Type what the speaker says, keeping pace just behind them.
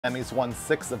Hemis won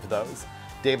 6 of those.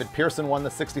 David Pearson won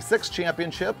the '66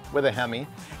 championship with a Hemi,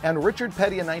 and Richard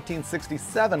Petty in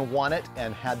 1967 won it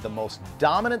and had the most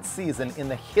dominant season in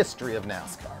the history of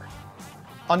NASCAR.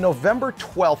 On November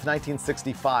 12,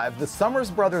 1965, the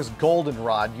Summers Brothers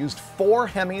Goldenrod used 4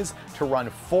 Hemis to run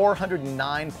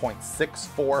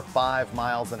 409.645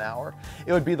 miles an hour.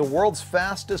 It would be the world's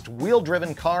fastest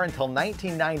wheel-driven car until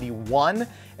 1991,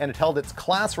 and it held its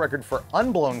class record for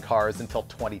unblown cars until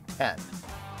 2010.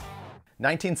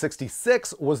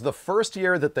 1966 was the first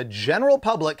year that the general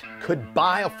public could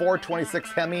buy a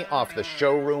 426 Hemi off the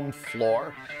showroom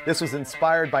floor. This was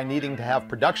inspired by needing to have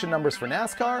production numbers for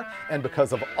NASCAR and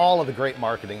because of all of the great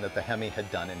marketing that the Hemi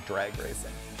had done in drag racing.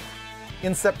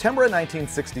 In September of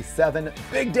 1967,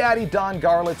 Big Daddy Don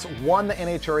Garlits won the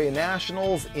NHRA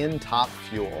Nationals in Top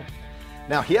Fuel.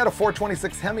 Now, he had a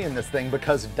 426 Hemi in this thing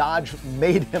because Dodge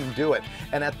made him do it,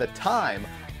 and at the time,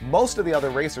 most of the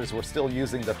other racers were still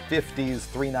using the 50s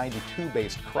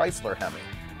 392-based Chrysler Hemi.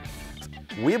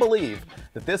 We believe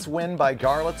that this win by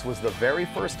Garlits was the very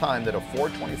first time that a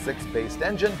 426-based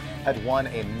engine had won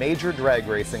a major drag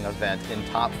racing event in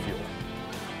Top Fuel.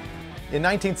 In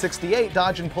 1968,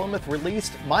 Dodge and Plymouth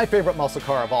released my favorite muscle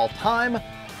car of all time,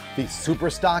 the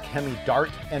Superstock Hemi Dart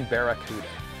and Barracuda.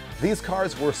 These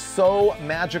cars were so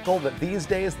magical that these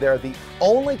days they're the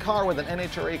only car with an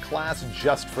NHRA class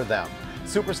just for them.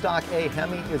 Superstock A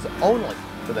Hemi is only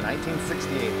for the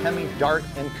 1968 Hemi Dart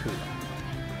and Cuda.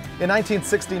 In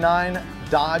 1969,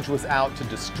 Dodge was out to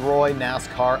destroy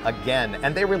NASCAR again,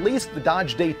 and they released the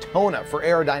Dodge Daytona for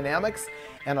aerodynamics,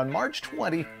 and on March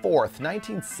 24th,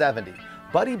 1970,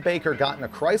 Buddy Baker got in a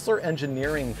Chrysler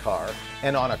engineering car,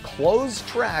 and on a closed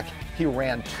track, he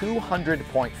ran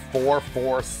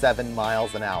 200.447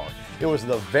 miles an hour. It was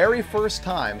the very first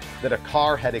time that a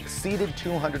car had exceeded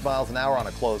 200 miles an hour on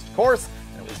a closed course,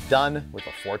 and it was done with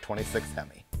a 426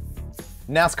 Hemi.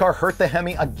 NASCAR hurt the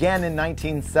Hemi again in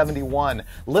 1971,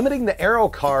 limiting the aero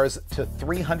cars to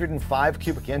 305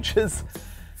 cubic inches.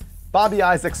 Bobby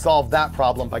Isaac solved that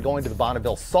problem by going to the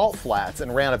Bonneville Salt Flats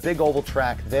and ran a big oval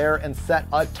track there and set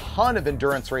a ton of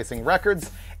endurance racing records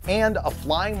and a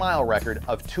flying mile record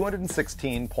of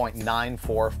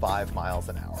 216.945 miles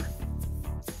an hour.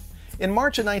 In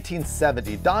March of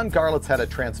 1970, Don Garlits had a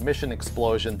transmission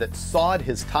explosion that sawed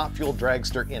his Top Fuel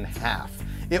dragster in half.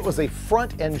 It was a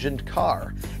front-engined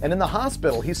car, and in the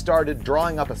hospital he started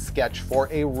drawing up a sketch for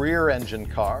a rear-engine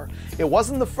car. It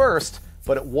wasn't the first,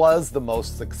 but it was the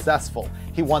most successful.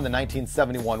 He won the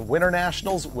 1971 Winter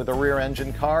Nationals with a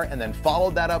rear-engine car and then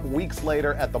followed that up weeks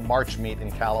later at the March meet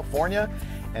in California,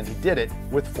 and he did it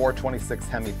with 426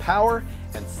 Hemi power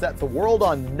and set the world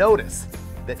on notice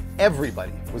that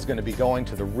everybody was going to be going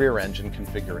to the rear-engine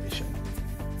configuration.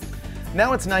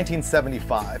 Now it's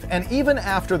 1975, and even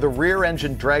after the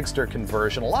rear-engine dragster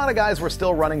conversion, a lot of guys were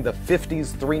still running the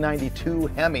 50s 392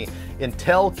 Hemi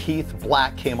until Keith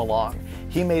Black came along.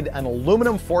 He made an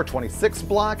aluminum 426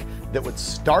 block that would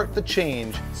start the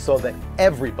change so that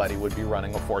everybody would be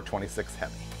running a 426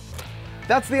 Hemi.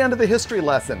 That's the end of the history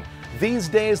lesson. These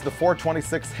days, the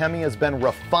 426 Hemi has been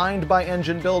refined by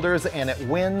engine builders and it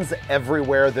wins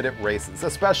everywhere that it races,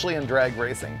 especially in drag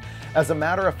racing. As a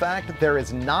matter of fact, there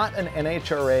is not an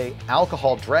NHRA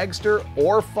alcohol dragster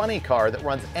or funny car that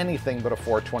runs anything but a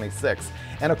 426.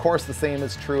 And of course, the same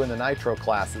is true in the nitro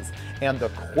classes. And the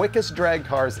quickest drag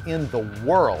cars in the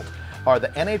world are the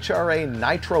NHRA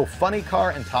Nitro Funny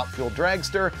Car and Top Fuel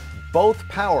Dragster, both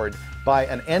powered by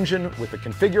an engine with the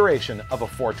configuration of a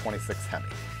 426 Hemi.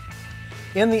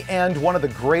 In the end, one of the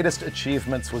greatest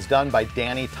achievements was done by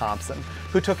Danny Thompson,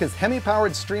 who took his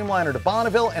Hemi-powered Streamliner to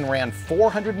Bonneville and ran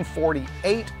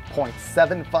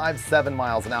 448.757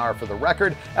 miles an hour for the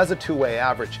record as a two-way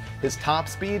average. His top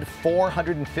speed,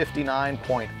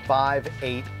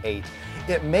 459.588.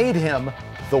 It made him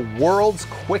the world's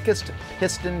quickest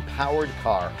piston-powered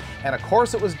car. And of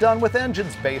course, it was done with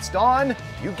engines based on,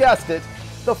 you guessed it,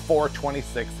 the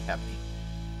 426 Hemi.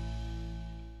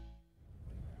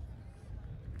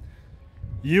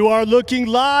 You are looking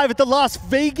live at the Las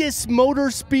Vegas Motor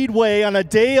Speedway on a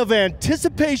day of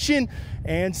anticipation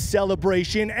and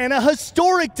celebration and a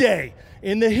historic day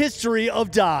in the history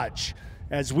of Dodge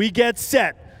as we get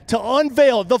set to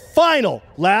unveil the final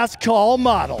last call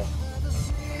model.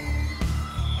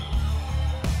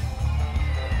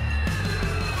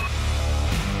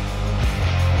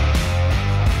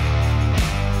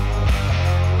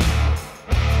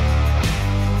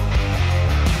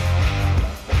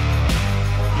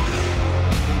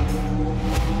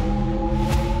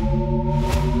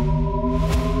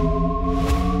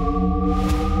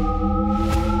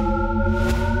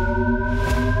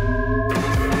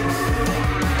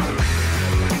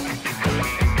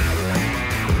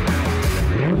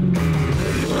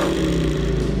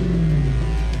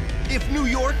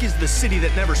 the city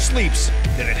that never sleeps,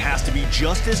 then it has to be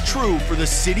just as true for the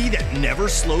city that never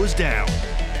slows down.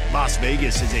 Las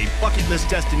Vegas is a bucket list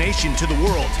destination to the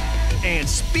world. And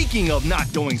speaking of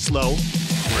not going slow,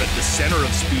 we're at the center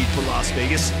of speed for Las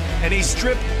Vegas and a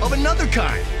strip of another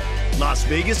kind. Las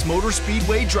Vegas Motor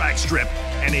Speedway Drag Strip,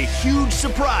 and a huge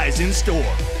surprise in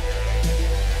store.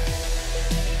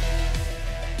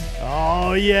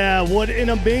 Oh yeah, what an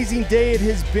amazing day it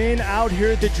has been out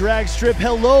here at the drag strip.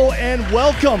 Hello and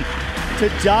welcome to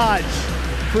Dodge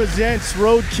presents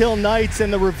Roadkill Nights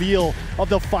and the reveal of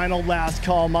the final last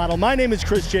call model. My name is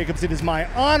Chris Jacobs. It is my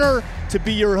honor to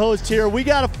be your host here. We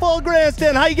got a full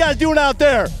grandstand. How you guys doing out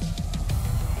there?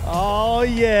 Oh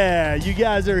yeah, you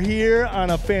guys are here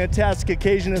on a fantastic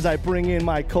occasion as I bring in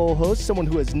my co-host, someone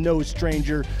who is no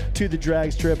stranger to the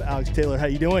drag strip, Alex Taylor. How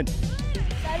you doing?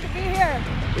 Excited to be here.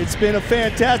 It's been a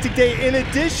fantastic day. In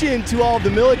addition to all the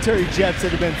military jets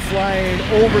that have been flying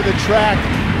over the track,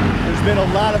 there's been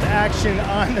a lot of action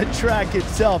on the track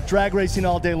itself, drag racing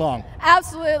all day long.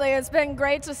 Absolutely, it's been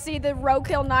great to see the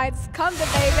Roadkill Nights come to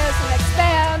Vegas and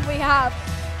expand. We have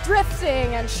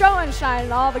drifting and show and shine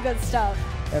and all the good stuff.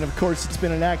 And of course, it's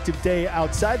been an active day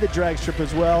outside the drag strip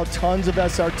as well. Tons of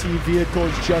SRT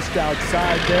vehicles just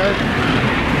outside there.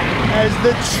 As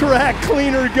the track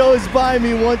cleaner goes by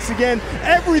me once again,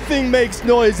 everything makes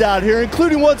noise out here,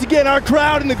 including once again our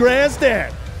crowd in the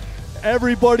grandstand.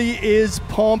 Everybody is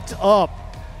pumped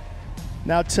up.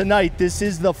 Now tonight, this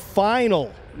is the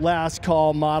final last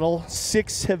call model.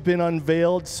 6 have been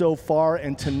unveiled so far,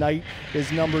 and tonight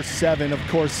is number 7, of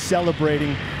course,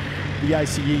 celebrating the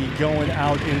ICE going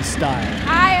out in style.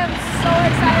 I am so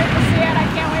excited to see it. I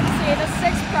can't wait to see it.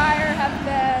 The 6 prior have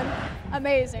been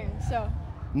amazing. So.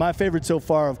 My favorite so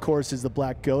far, of course, is the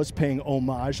Black Ghost, paying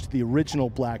homage to the original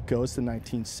Black Ghost, the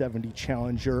 1970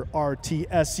 Challenger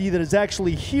RTSE that is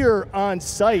actually here on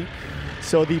site.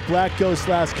 So the Black Ghost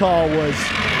last call was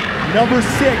number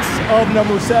 6 of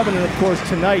number 7, and of course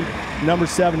tonight, number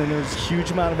 7, and there's a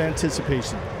huge amount of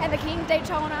anticipation. And the King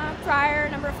Daytona prior,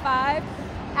 number 5.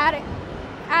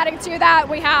 Adding to that,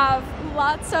 we have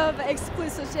lots of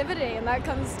exclusivity, and that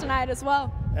comes tonight as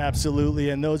well. Absolutely,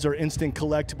 and those are instant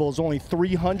collectibles. Only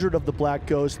 300 of the Black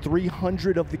Ghost,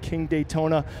 300 of the King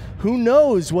Daytona. Who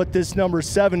knows what this number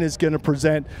 7 is going to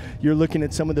present? You're looking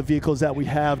at some of the vehicles that we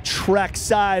have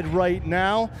trackside right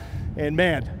now. And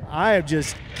man, I am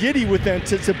just giddy with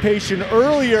anticipation.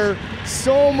 Earlier,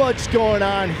 so much going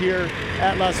on here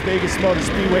at Las Vegas Motor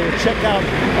Speedway. And check out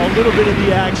a little bit of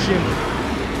the action.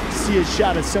 See a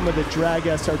shot of some of the drag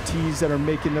SRTs that are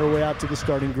making their way out to the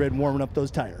starting grid, warming up those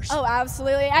tires. Oh,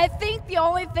 absolutely. I think the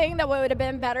only thing that would have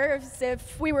been better is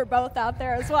if we were both out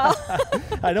there as well.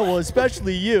 I know, well,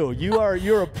 especially you.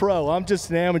 You're a pro. I'm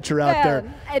just an amateur out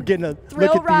there. Getting a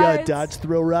look at the Dodge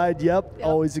Thrill Ride. Yep,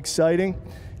 always exciting.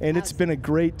 And it's been a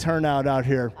great turnout out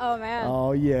here. Oh, man.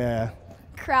 Oh, yeah.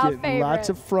 Crowd favorite. Lots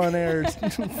of front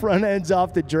ends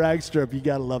off the drag strip. You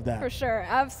got to love that. For sure,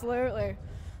 absolutely.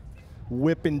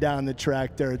 Whipping down the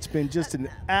track there. It's been just an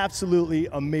absolutely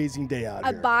amazing day out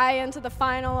here. A bye into the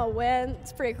final, a win.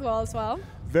 It's pretty cool as well.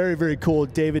 Very, very cool.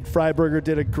 David Freiberger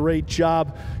did a great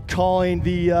job calling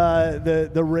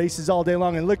the races all day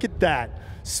long. And look at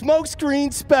that.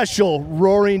 Smokescreen special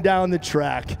roaring down the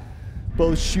track.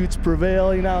 Both chutes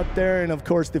prevailing out there. And of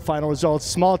course, the final results.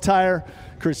 Small tire,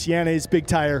 Christiane's big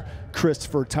tire,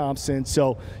 Christopher Thompson.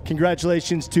 So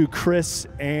congratulations to Chris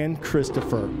and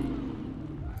Christopher.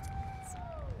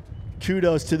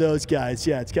 Kudos to those guys.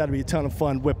 Yeah, it's got to be a ton of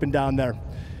fun whipping down there.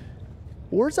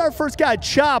 Where's our first guy?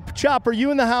 Chop. Chop, are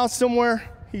you in the house somewhere?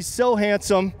 He's so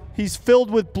handsome. He's filled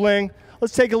with bling.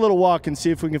 Let's take a little walk and see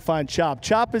if we can find Chop.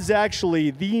 Chop is actually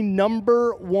the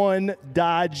 #1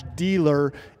 Dodge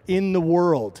dealer in the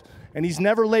world. And he's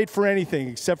never late for anything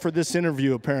except for this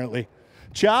interview, apparently.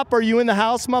 Chop, are you in the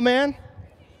house, my man?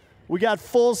 We got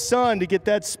full sun to get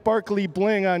that sparkly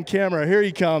bling on camera. Here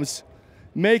he comes,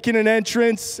 making an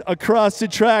entrance across the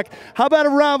track. How about a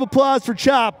round of applause for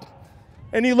Chop?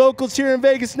 Any locals here in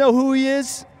Vegas know who he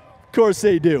is? Of course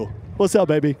they do. What's up,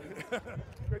 baby?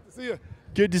 Great to see you.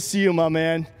 Good to see you, my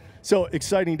man. So,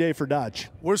 exciting day for Dodge.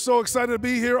 We're so excited to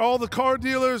be here. All the car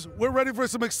dealers, we're ready for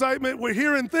some excitement. We're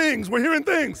hearing things. We're hearing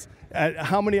things.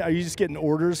 How many, are you just getting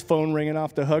orders, phone ringing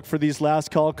off the hook for these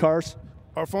last call cars?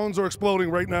 Our phones are exploding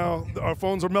right now. Our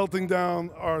phones are melting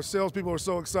down. Our salespeople are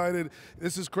so excited.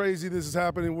 This is crazy. This is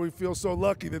happening. We feel so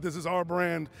lucky that this is our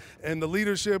brand. And the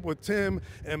leadership with Tim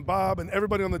and Bob and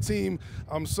everybody on the team,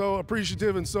 I'm so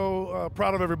appreciative and so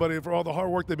proud of everybody for all the hard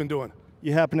work they've been doing.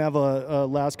 You happen to have a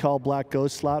last call Black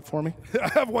Ghost slot for me? I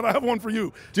have one. I have one for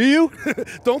you. Do you?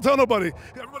 Don't tell nobody.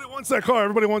 Everybody wants that car.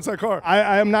 Everybody wants that car.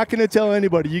 I am not going to tell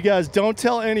anybody. You guys don't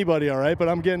tell anybody, all right? But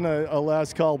I'm getting a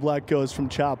last call Black Ghost from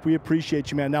Chop. We appreciate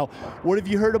you, man. Now, what have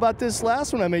you heard about this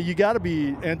last one? I mean, you got to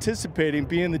be anticipating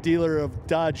being the dealer of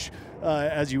Dodge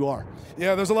as you are.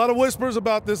 Yeah, there's a lot of whispers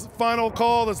about this final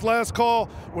call, this last call.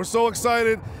 We're so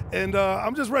excited, and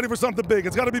I'm just ready for something big.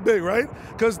 It's got to be big, right?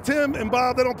 Because Tim and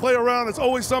Bob, they don't play around. It's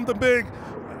always something big.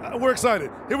 We're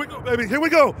excited. Here we go, baby. Here we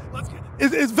go.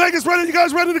 Is Vegas ready? You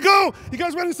guys ready to go? You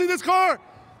guys ready to see this car?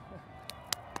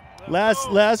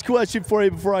 Last question for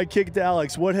you before I kick it to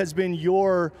Alex. What has been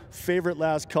your favorite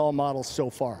last call model so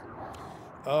far?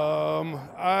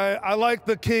 I like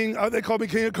the King. They call me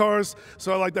King of Cars,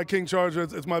 so I like that King Charger.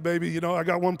 It's my baby. You know, I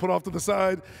got one put off to the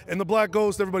side, and the Black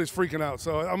Ghost. Everybody's freaking out.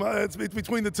 So it's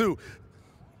between the two.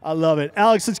 I love it,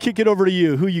 Alex. Let's kick it over to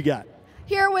you. Who you got?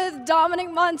 Here with Dominic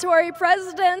Montori,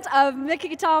 president of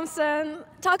Mickey Thompson.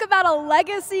 Talk about a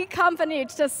legacy company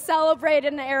to celebrate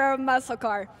an era of muscle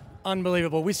car.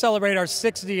 Unbelievable. We celebrate our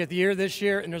 60th year this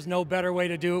year, and there's no better way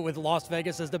to do it with Las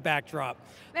Vegas as the backdrop.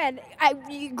 Man,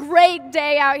 great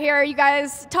day out here. You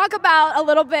guys talk about a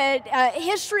little bit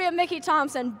history of Mickey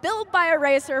Thompson, built by a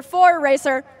racer, for a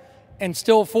racer. And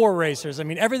still for racers. I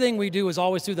mean, everything we do is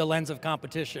always through the lens of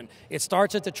competition. It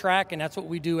starts at the track, and that's what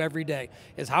we do every day,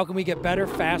 is how can we get better,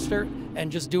 faster,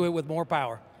 and just do it with more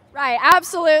power. Right,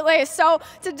 absolutely. So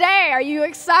today, are you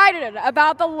excited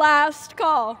about the last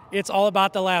call? It's all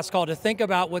about the last call. To think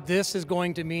about what this is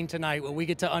going to mean tonight, what we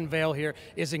get to unveil here,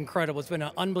 is incredible. It's been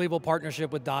an unbelievable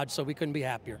partnership with Dodge, so we couldn't be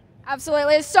happier.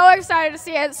 Absolutely. So excited to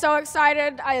see it. So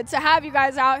excited to have you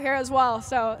guys out here as well.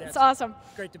 So it's awesome.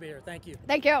 Great to be here. Thank you.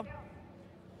 Thank you.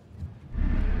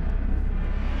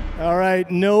 All right,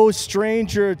 no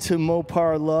stranger to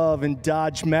Mopar love and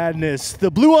Dodge madness. The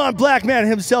blue on black man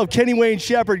himself, Kenny Wayne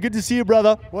Shepherd. Good to see you,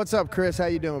 brother. What's up, Chris? How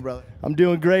you doing, brother? I'm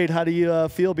doing great. How do you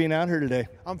feel being out here today?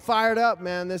 I'm fired up,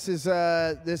 man. This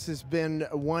has been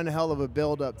one hell of a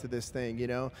build-up to this thing, you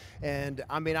know. And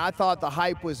I mean, I thought the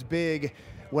hype was big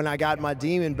when I got my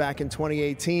Demon back in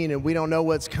 2018, and we don't know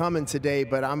what's coming today,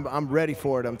 but I'm ready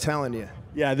for it. I'm telling you.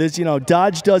 Yeah, this, you know,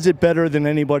 Dodge does it better than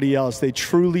anybody else. They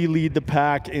truly lead the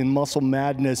pack in muscle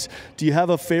madness. Do you have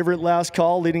a favorite last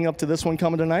call leading up to this one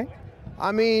coming tonight?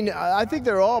 I mean, I think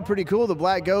they're all pretty cool. The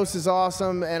Black Ghost is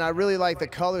awesome, and I really like the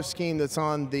color scheme that's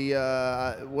on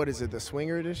the, what is it, the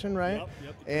Swinger Edition, right?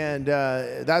 Yep. And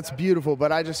that's beautiful,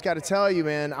 but I just got to tell you,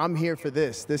 man, I'm here for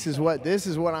this. This is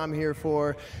what I'm here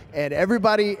for, and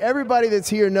everybody that's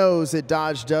here knows that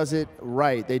Dodge does it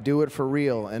right. They do it for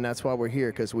real, and that's why we're here,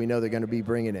 because we know they're going to be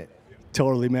bringing it.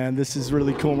 Totally, man. This is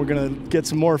really cool. We're going to get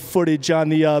some more footage on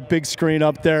the big screen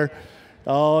up there.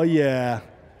 Oh, yeah.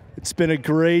 It's been a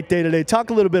great day today. Talk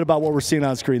a little bit about what we're seeing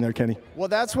on screen there, Kenny. Well,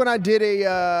 that's when I did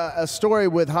a story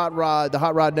with the Hot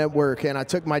Rod Network, and I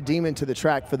took my Demon to the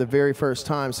track for the very first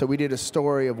time. So we did a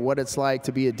story of what it's like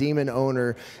to be a Demon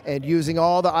owner and using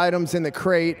all the items in the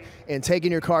crate and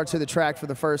taking your car to the track for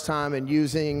the first time and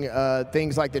using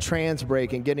things like the trans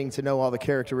brake and getting to know all the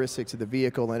characteristics of the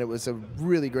vehicle. And it was a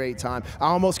really great time. I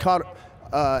almost caught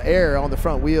air on the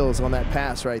front wheels on that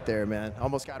pass right there, man.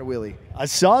 Almost got a wheelie. I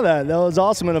saw that. That was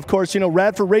awesome. And of course, you know,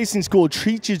 Radford Racing School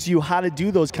teaches you how to do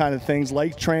those kind of things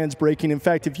like trans braking. In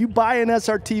fact, if you buy an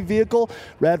SRT vehicle,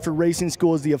 Radford Racing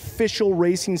School is the official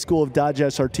racing school of Dodge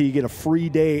SRT. You get a free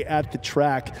day at the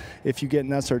track if you get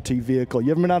an SRT vehicle.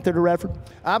 You ever been out there to Radford?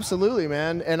 Absolutely,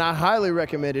 man. And I highly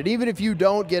recommend it. Even if you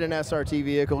don't get an SRT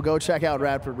vehicle, go check out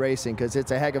Radford Racing because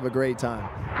it's a heck of a great time.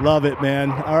 Love it,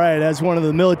 man. All right, as one of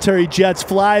the military jets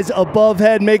flies above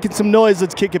head, making some noise,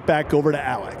 let's kick it back over to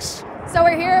Alex. So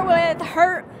we're here with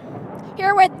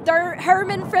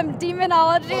Herman from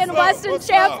Demonology and Weston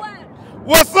Champlin.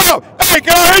 What's up? Hey,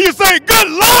 can I hear you say good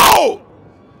Lord?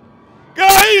 Can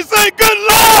I hear you say good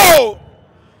Lord?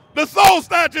 The soul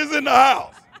statue's in the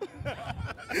house.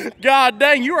 God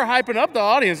dang, you are hyping up the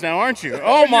audience now, aren't you?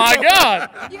 Oh my God.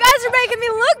 You guys are making me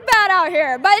look bad out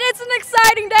here, but it's an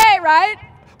exciting day, right?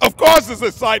 Of course it's an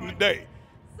exciting day.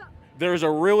 There's a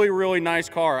really, really nice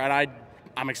car, and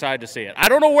I'm excited to see it. I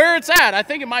don't know where it's at. I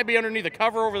think it might be underneath the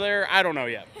cover over there. I don't know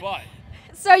yet, but.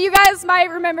 So you guys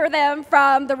might remember them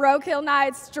from the Roadkill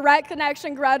Nights Direct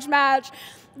Connection Grudge match.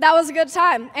 That was a good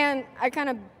time, and I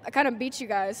kind of beat you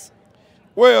guys.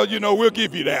 Well, you know, we'll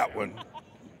give you that one.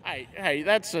 Hey,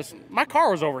 that's just, my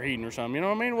car was overheating or something, you know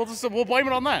what I mean? We'll blame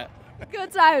it on that.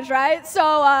 Good times, right? So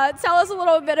tell us a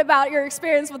little bit about your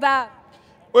experience with that.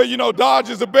 Well, you know, Dodge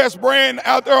is the best brand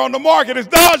out there on the market. It's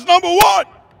Dodge #1.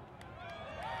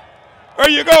 There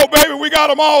you go, baby. We got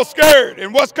them all scared.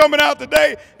 And what's coming out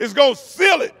today is going to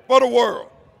seal it for the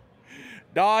world.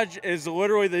 Dodge is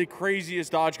literally the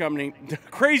craziest car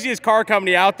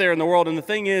company out there in the world. And the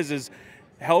thing is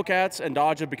Hellcats and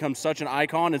Dodge have become such an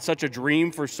icon and such a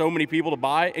dream for so many people to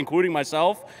buy, including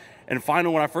myself. And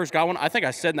finally, when I first got one, I think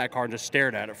I sat in that car and just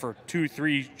stared at it for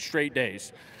 2-3 straight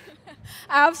days.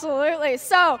 Absolutely.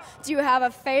 So, do you have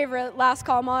a favorite last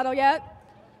call model yet?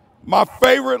 My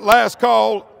favorite last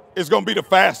call is going to be the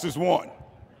fastest one.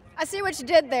 I see what you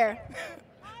did there.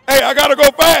 Hey, I got to go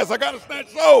fast. I got to snatch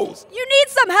souls. You need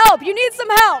some help. You need some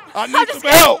help. I need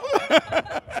some help.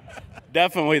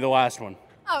 Definitely the last one.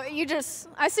 Oh,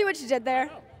 I see what you did there.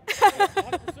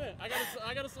 100%.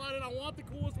 I gotta slide in. I want the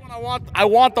coolest one. I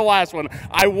want the last one.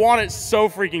 I want it so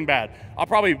freaking bad. I'll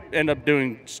probably end up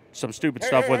doing some stupid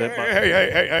stuff with it. But,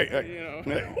 Hey.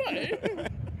 You know,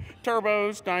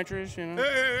 turbos, nitrous, you know.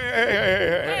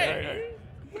 Hey.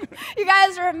 You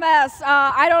guys are a mess.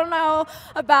 I don't know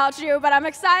about you, but I'm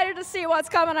excited to see what's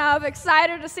coming up,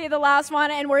 excited to see the last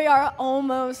one, and we are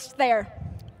almost there.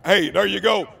 Hey, there you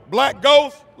go. Black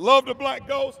Ghost, love the Black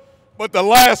Ghost, but the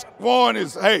last one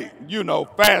is, hey, you know,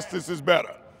 fastest is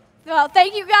better. Well,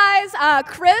 thank you guys.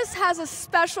 Chris has a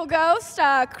special ghost.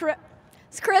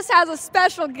 Chris has a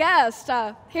special guest.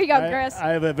 Here you go, Chris.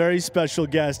 I have a very special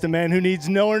guest, a man who needs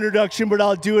no introduction, but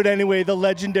I'll do it anyway, the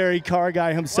legendary car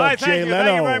guy himself, Jay Leno.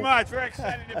 Thank you very much. We're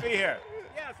excited to be here.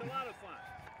 Yeah, it's a lot of fun.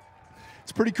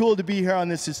 It's pretty cool to be here on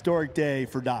this historic day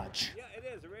for Dodge. Yeah, it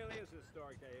is. It really is a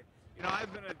historic day. You know,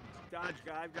 I've been a Dodge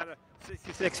guy. I've got a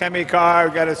 66 Hemi car.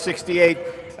 I've got a 68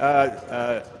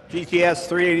 GTS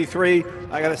 383.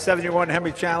 I got a 71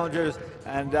 Hemi Challengers,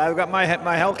 and I've got my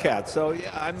Hellcat. So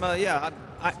yeah,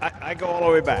 I go all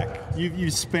the way back. You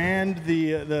spanned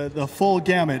the full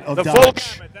gamut of the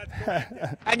Dodge. full gamut.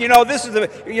 That's and you know, this is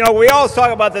we always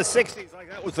talk about the 60s like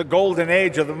that was the golden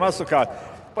age of the muscle car,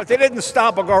 but they didn't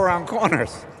stop or go around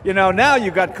corners. You know, now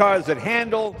you got cars that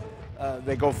handle.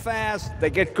 They go fast. They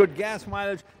get good gas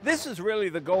mileage. This is really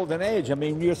the golden age. I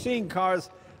mean, you're seeing cars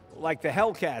like the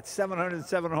Hellcat,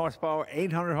 707 horsepower,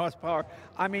 800 horsepower.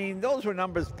 I mean, those were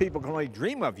numbers people can only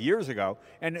dream of years ago,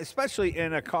 and especially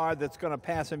in a car that's going to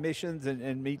pass emissions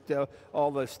and meet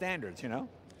all the standards, you know?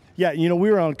 Yeah, you know,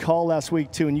 we were on call last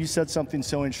week, too, and you said something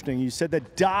so interesting. You said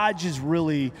that Dodge is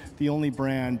really the only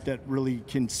brand that really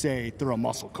can say they're a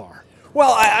muscle car.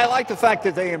 Well, I like the fact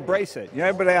that they embrace it. You know,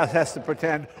 everybody else has to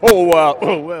pretend,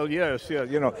 well, yes,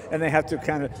 you know, and they have to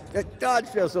kind of,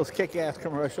 Dodge does those kick-ass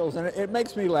commercials, and it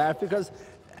makes me laugh because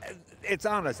it's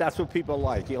honest. That's what people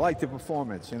like. You like the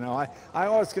performance, you know. I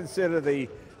always consider the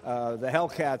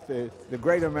Hellcat the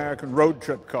great American road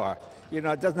trip car. You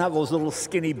know, it doesn't have those little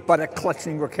skinny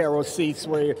buttock-clutching Recaro seats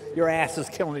where your ass is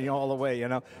killing you all the way, you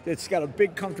know. It's got a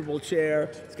big, comfortable chair.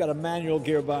 It's got a manual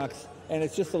gearbox, and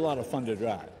it's just a lot of fun to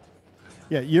drive.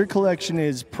 Yeah, your collection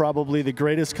is probably the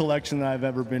greatest collection that I've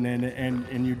ever been in,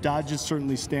 and your Dodges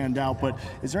certainly stand out. But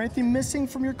is there anything missing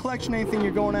from your collection, anything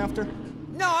you're going after?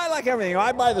 No, I like everything.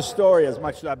 I buy the story as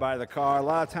much as I buy the car. A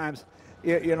lot of times,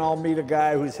 you know, I'll meet a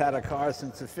guy who's had a car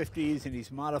since the 50s, and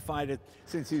he's modified it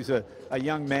since he's a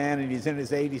young man, and he's in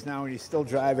his 80s now, and he's still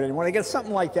driving it. And when I get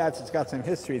something like that that's got some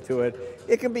history to it,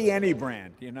 it can be any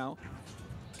brand, you know.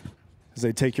 As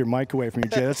they take your mic away from you,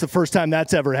 Jay. That's the first time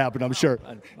that's ever happened, I'm sure.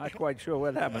 I'm not quite sure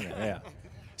what happened there, yeah.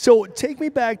 So take me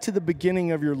back to the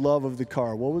beginning of your love of the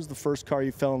car. What was the first car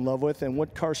you fell in love with, and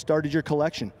what car started your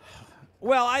collection?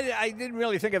 Well, I didn't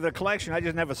really think of the collection. I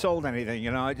just never sold anything,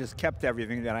 you know. I just kept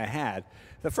everything that I had.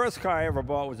 The first car I ever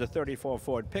bought was a 34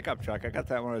 Ford pickup truck. I got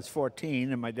that when I was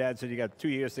 14, and my dad said, you got 2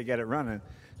 years to get it running,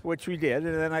 which we did,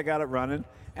 and then I got it running.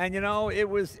 And, you know, it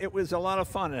was a lot of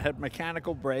fun. It had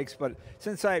mechanical brakes, but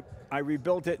since I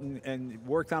rebuilt it and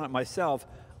worked on it myself,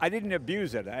 I didn't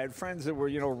abuse it. I had friends that were,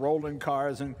 you know, rolling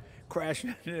cars and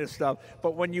crashing into stuff.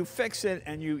 But when you fix it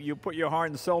and you put your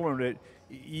heart and soul into it,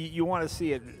 you want to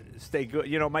see it stay good.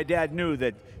 You know, my dad knew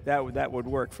that would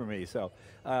work for me. So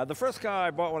the first car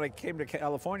I bought when I came to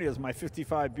California was my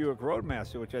 55 Buick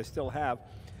Roadmaster, which I still have.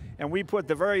 And we put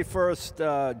the very first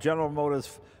General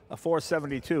Motors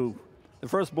 472, the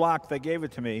first block, they gave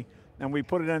it to me, and we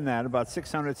put it in that, about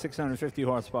 650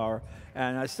 horsepower,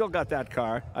 and I still got that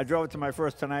car. I drove it to my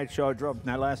first Tonight Show, I drove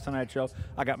my last Tonight Show.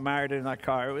 I got married in that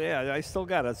car. Yeah, I still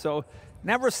got it. So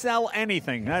never sell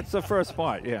anything. That's the first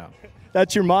part, yeah.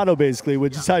 That's your motto, basically,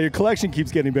 which is how your collection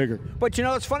keeps getting bigger. But, you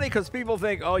know, it's funny because people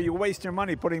think, oh, you waste your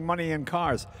money putting money in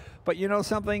cars. But you know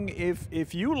something?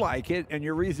 If you like it and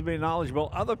you're reasonably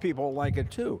knowledgeable, other people like it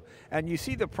too. And you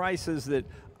see the prices that,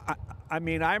 I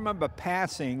mean, I remember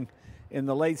passing in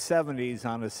the late 70s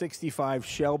on a 65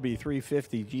 Shelby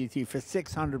 350 GT for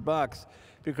 $600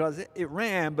 because it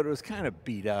ran, but it was kind of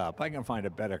beat up. I can find a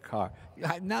better car.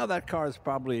 Now that car is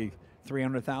probably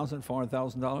 $300,000,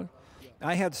 $400,000.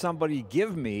 I had somebody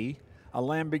give me a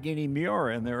Lamborghini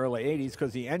Miura in the early 80s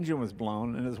because the engine was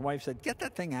blown, and his wife said, get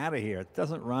that thing out of here. It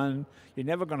doesn't run. You're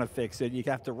never going to fix it. You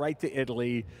have to write to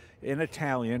Italy in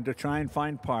Italian to try and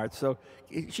find parts. So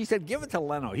she said, give it to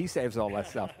Leno. He saves all that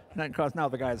stuff. And of course, now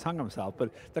the guy's hung himself,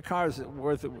 but the car's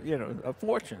worth, a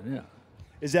fortune, yeah.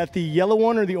 Is that the yellow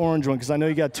one or the orange one? Because I know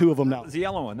you got two of them now. That was the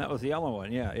yellow one. That was the yellow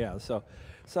one, yeah. So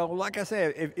like I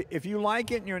say, if you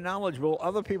like it and you're knowledgeable,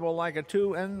 other people like it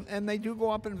too, and they do go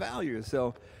up in value.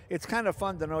 So it's kind of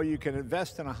fun to know you can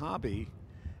invest in a hobby,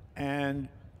 and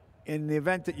in the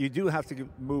event that you do have to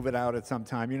move it out at some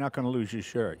time, you're not going to lose your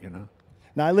shirt,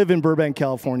 Now, I live in Burbank,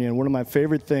 California, and one of my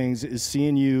favorite things is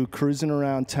seeing you cruising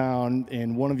around town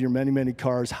in one of your many, many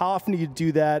cars. How often do you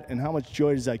do that, and how much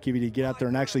joy does that give you to get out there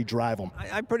and actually drive them?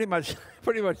 I pretty much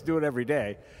do it every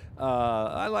day.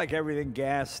 I like everything,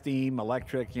 gas, steam,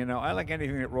 electric, I like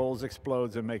anything that rolls,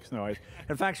 explodes, and makes noise.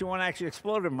 In fact, one actually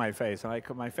exploded in my face.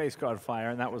 My face caught fire,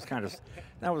 and that was kind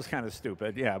of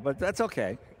stupid, yeah, but that's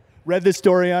okay. Read this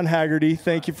story on Haggerty.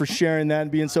 Thank you for sharing that and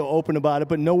being so open about it,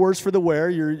 but no worse for the wear.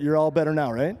 You're all better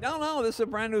now, right? No, this is a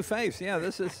brand new face. Yeah,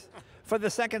 this is, for the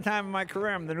second time in my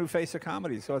career, I'm the new face of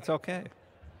comedy, so it's okay.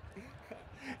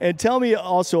 And tell me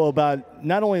also about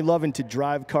not only loving to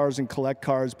drive cars and collect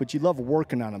cars, but you love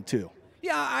working on them too.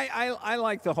 Yeah, I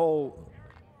like the whole,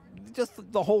 are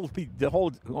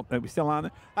we still on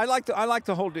there? I like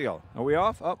the whole deal. Are we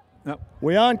off? Oh, no.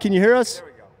 We on? Can you hear us? There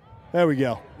we go. There we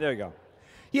go. There you go.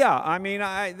 Yeah, I mean,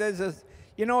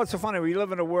 it's so funny. We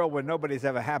live in a world where nobody's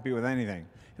ever happy with anything.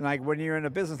 And like when you're in a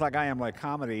business like I am, like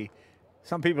comedy,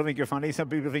 some people think you're funny, some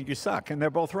people think you suck, and they're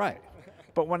both right.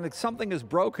 But when something is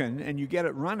broken and you get it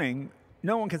running,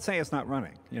 no one can say it's not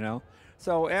running,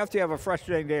 So after you have a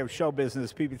frustrating day of show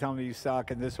business, people telling you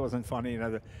suck and this wasn't funny,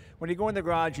 when you go in the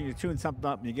garage and you tune something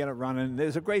up and you get it running,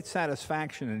 there's a great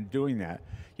satisfaction in doing that,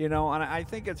 And I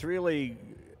think it's really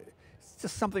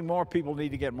just something more people need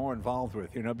to get more involved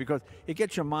with, because it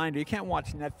gets your mind. You can't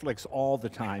watch Netflix all the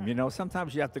time,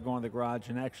 Sometimes you have to go in the garage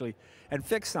and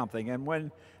fix something.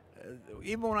 And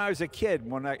even when I was a kid,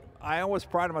 I always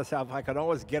prided myself, I could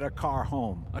always get a car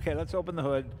home. Okay, let's open the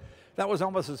hood. That was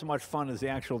almost as much fun as the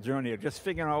actual journey of just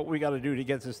figuring out what we got to do to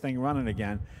get this thing running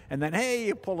again. And then, hey,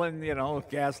 you pull in,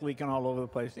 gas leaking all over the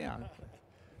place. Yeah.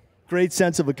 Great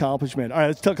sense of accomplishment. All right,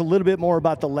 let's talk a little bit more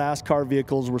about the last car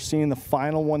vehicles. We're seeing the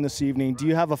final one this evening. Do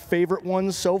you have a favorite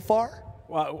one so far?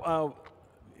 Well,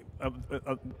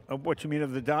 what you mean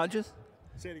of the Dodges?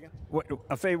 Say it again.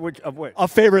 A favorite of what? A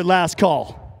favorite last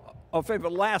call. A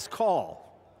favorite last call.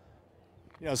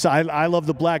 Yeah, so I love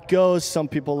the Black Ghost. Some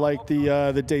people like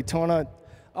the Daytona.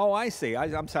 Oh, I see.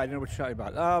 I'm sorry, I didn't know what you're talking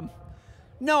about.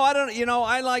 No, I don't.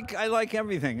 I like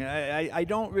everything. I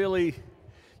don't really.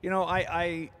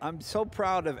 I'm so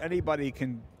proud of anybody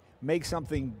can make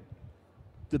something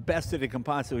the best that it can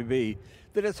possibly be,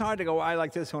 that it's hard to go, I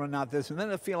like this one and not this, and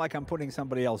then I feel like I'm putting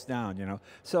somebody else down,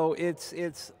 So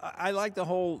I like the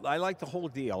whole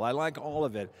deal. I like all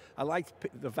of it. I like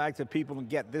the fact that people can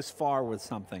get this far with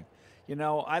something.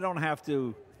 I don't have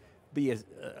to be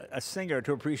a singer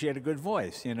to appreciate a good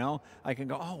voice, I can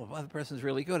go, oh, well, the person's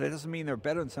really good. It doesn't mean they're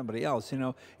better than somebody else,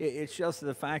 It's just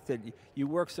the fact that you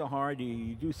work so hard,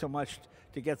 you do so much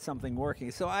to get something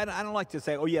working. So I don't like to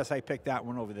say, oh, yes, I picked that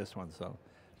one over this one, so.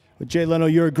 But Jay Leno,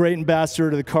 you're a great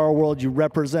ambassador to the car world. You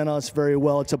represent us very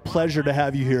well. It's a pleasure to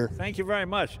have you here. Thank you very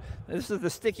much. This is the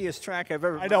stickiest track I've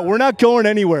ever. I know. We're not going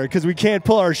anywhere because we can't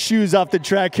pull our shoes off the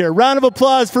track here. Round of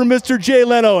applause for Mr. Jay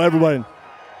Leno, everyone.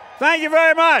 Thank you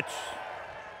very much.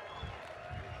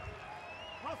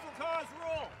 Muscle cars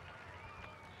rule.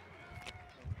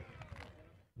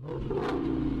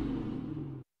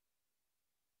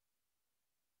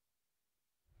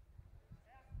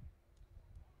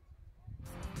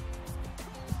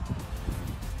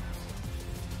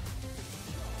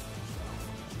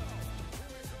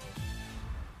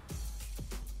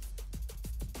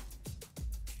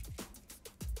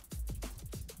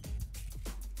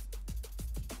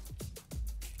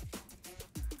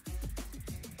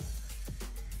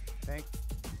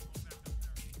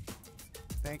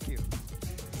 Thank you.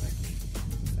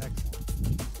 Excellent.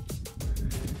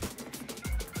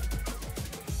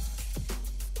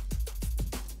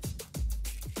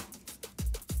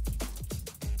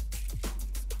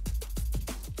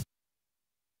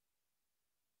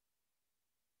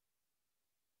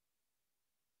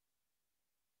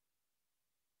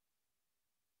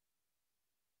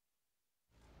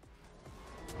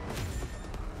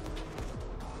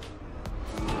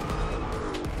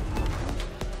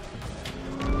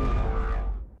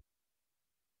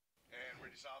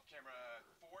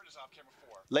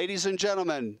 Ladies and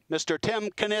gentlemen, Mr. Tim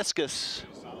Kaniskis.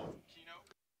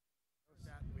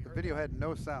 The video had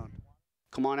no sound.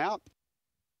 Come on out.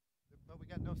 But we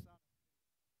got no sound.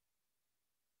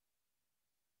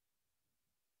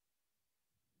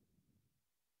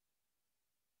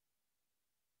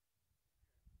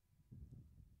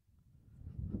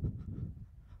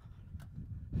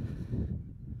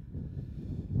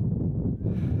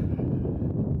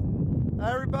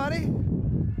 Hi, everybody.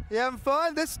 You having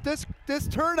fun? This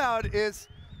turnout is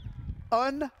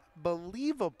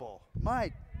unbelievable.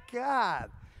 My God.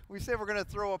 We say we're going to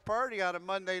throw a party on a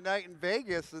Monday night in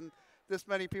Vegas, and this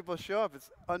many people show up.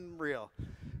 It's unreal.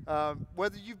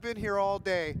 Whether you've been here all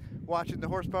day watching the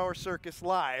Horsepower Circus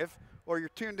live, or you're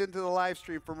tuned into the live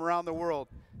stream from around the world,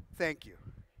 thank you.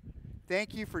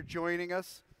 Thank you for joining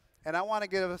us. And I want to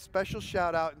give a special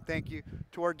shout out and thank you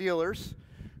to our dealers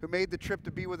who made the trip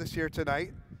to be with us here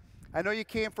tonight. I know you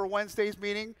came for Wednesday's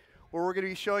meeting, where we're going to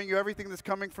be showing you everything that's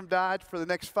coming from Dodge for the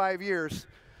next 5 years.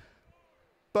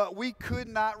 But we could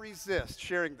not resist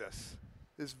sharing this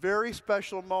very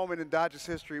special moment in Dodge's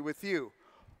history with you,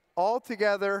 all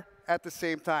together at the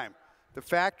same time. The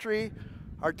factory,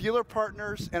 our dealer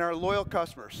partners, and our loyal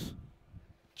customers.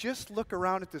 Just look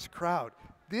around at this crowd.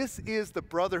 This is the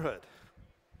brotherhood.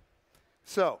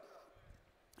 So,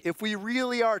 if we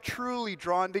really are truly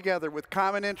drawn together with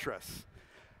common interests,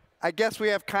 I guess we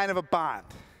have kind of a bond.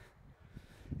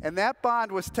 And that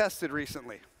bond was tested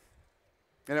recently.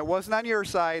 And it wasn't on your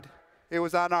side, it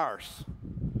was on ours.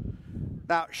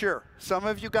 Now, sure, some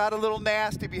of you got a little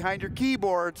nasty behind your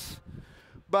keyboards,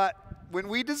 but when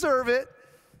we deserve it,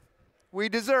 we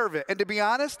deserve it. And to be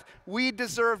honest, we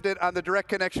deserved it on the direct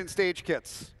connection stage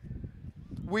kits.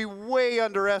 We way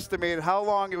underestimated how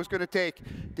long it was going to take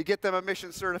to get them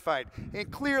emission certified. And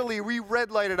clearly, we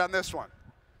red lighted on this one.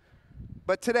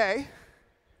 But today,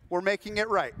 we're making it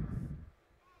right.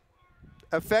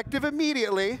 Effective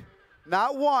immediately,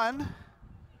 not one,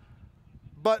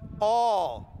 but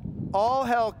all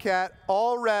Hellcat,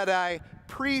 all Red-Eye,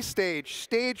 pre-stage,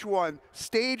 stage 1,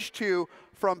 stage 2,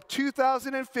 from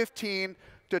 2015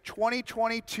 to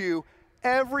 2022,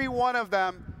 every one of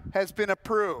them has been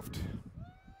approved.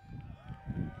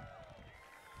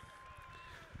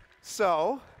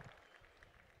 So,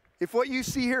 if what you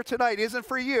see here tonight isn't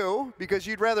for you, because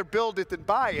you'd rather build it than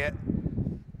buy it,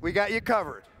 we got you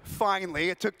covered. Finally,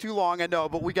 it took too long, I know,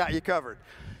 but we got you covered.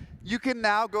 You can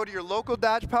now go to your local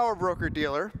Dodge Power Broker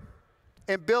dealer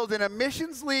and build an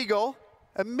emissions legal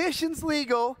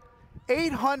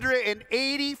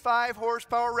 885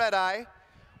 horsepower Red-Eye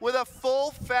with a full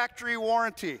factory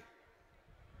warranty.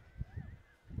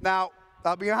 Now,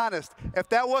 I'll be honest, if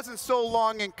that wasn't so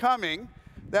long in coming,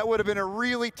 that would have been a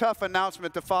really tough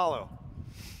announcement to follow.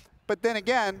 But then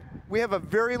again, we have a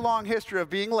very long history of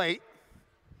being late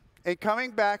and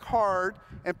coming back hard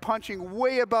and punching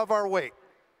way above our weight.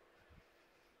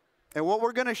 And what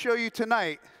we're going to show you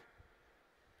tonight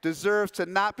deserves to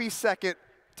not be second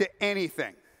to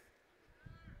anything.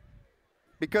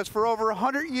 Because for over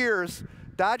 100 years,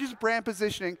 Dodge's brand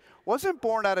positioning wasn't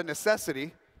born out of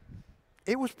necessity.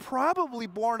 It was probably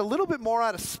born a little bit more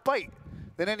out of spite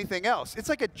than anything else. It's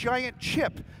like a giant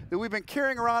chip that we've been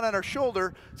carrying around on our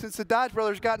shoulder since the Dodge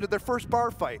brothers got into their first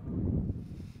bar fight.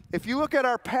 If you look at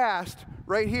our past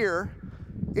right here,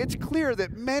 it's clear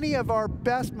that many of our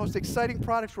best, most exciting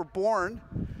products were born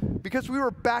because we were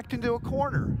backed into a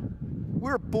corner. We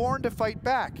were born to fight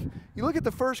back. You look at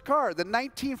the first car, the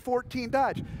 1914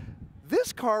 Dodge.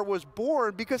 This car was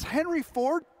born because Henry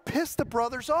Ford pissed the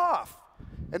brothers off,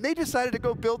 and they decided to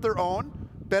go build their own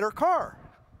better car.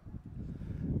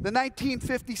 The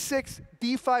 1956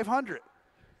 D500.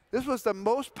 This was the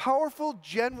most powerful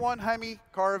Gen 1 Hemi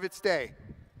car of its day.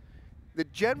 The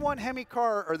Gen 1 Hemi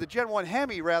car, or the Gen 1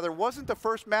 Hemi rather, wasn't the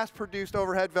first mass-produced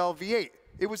overhead valve V8.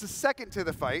 It was the second to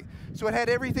the fight, so it had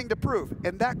everything to prove,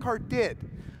 and that car did.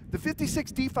 The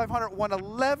 56 D500 won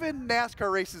 11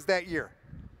 NASCAR races that year.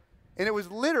 And that was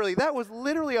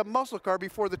literally a muscle car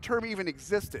before the term even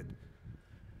existed.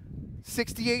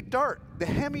 68 Dart, the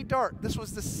Hemi Dart. This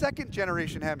was the second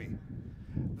generation Hemi.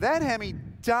 That Hemi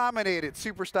dominated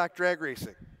superstock drag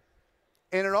racing.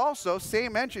 And it also,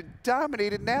 same engine,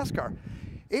 dominated NASCAR.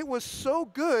 It was so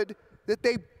good that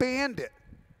they banned it.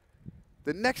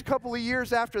 The next couple of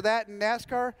years after that in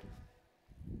NASCAR,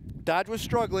 Dodge was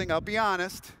struggling, I'll be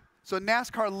honest. So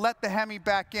NASCAR let the Hemi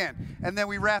back in, and then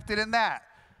we wrapped it in that.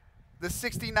 The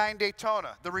 69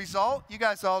 Daytona. The result, you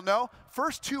guys all know,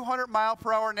 first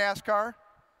 200-mile-per-hour NASCAR,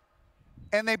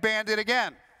 and they banned it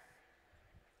again.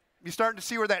 You starting to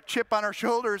see where that chip on our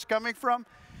shoulder is coming from?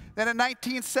 Then in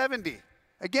 1970,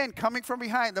 again, coming from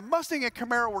behind, the Mustang and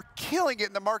Camaro were killing it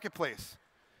in the marketplace.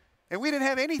 And we didn't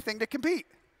have anything to compete.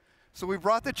 So we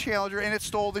brought the Challenger, and it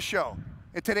stole the show.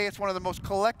 And today it's one of the most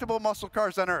collectible muscle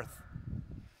cars on earth.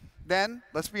 Then,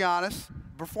 let's be honest,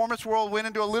 performance world went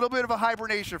into a little bit of a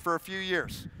hibernation for a few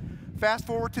years. Fast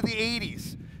forward to the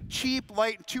 80s. Cheap,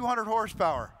 light, and 200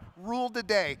 horsepower ruled the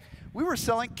day. We were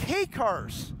selling K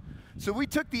cars. So we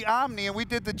took the Omni and we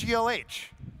did the GLH.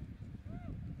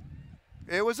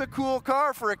 It was a cool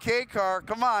car for a K car,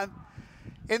 come on.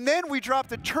 And then we dropped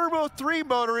the Turbo 3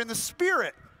 motor in the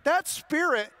Spirit. That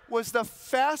Spirit was the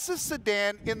fastest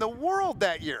sedan in the world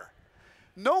that year.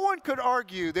 No one could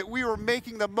argue that we were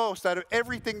making the most out of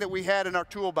everything that we had in our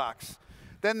toolbox.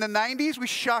 Then the 90s, we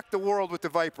shocked the world with the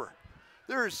Viper.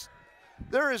 There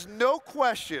is no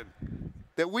question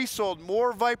that we sold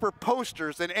more Viper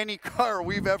posters than any car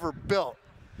we've ever built.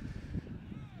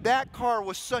 That car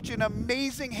was such an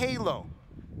amazing halo,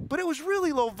 but it was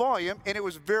really low volume and it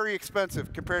was very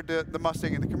expensive compared to the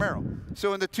Mustang and the Camaro.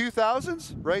 So in the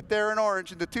 2000s, right there in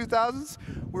orange, in the 2000s,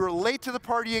 we were late to the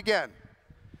party again.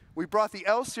 We brought the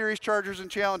L-Series Chargers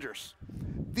and Challengers.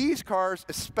 These cars,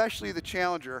 especially the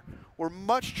Challenger, were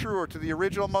much truer to the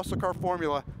original muscle car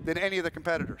formula than any of the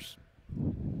competitors.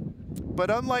 But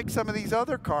unlike some of these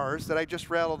other cars that I just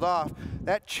rattled off,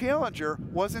 that Challenger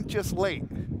wasn't just late.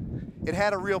 It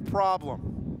had a real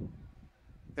problem.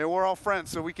 And we're all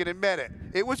friends, so we can admit it.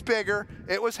 It was bigger,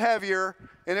 it was heavier,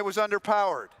 and it was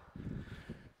underpowered.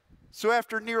 So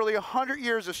after nearly 100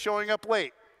 years of showing up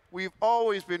late, we've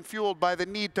always been fueled by the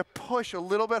need to push a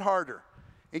little bit harder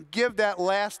and give that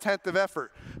last tenth of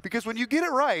effort. Because when you get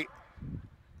it right,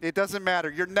 it doesn't matter.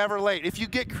 You're never late. If you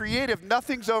get creative,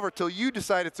 nothing's over till you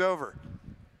decide it's over.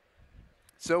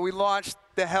 So we launched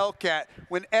the Hellcat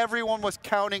when everyone was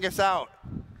counting us out.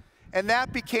 And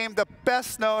that became the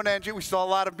best known engine. We saw a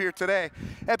lot of them here today.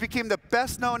 That became the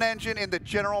best known engine in the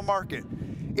general market.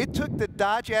 It took the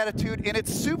Dodge attitude and it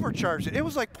supercharged it. It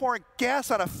was like pouring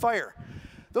gas on a fire.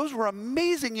 Those were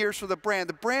amazing years for the brand.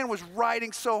 The brand was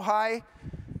riding so high,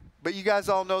 but you guys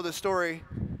all know the story.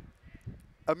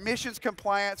 Emissions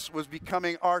compliance was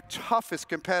becoming our toughest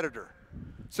competitor.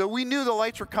 So we knew the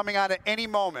lights were coming on at any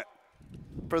moment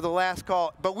for the last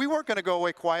call, but we weren't going to go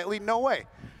away quietly, no way.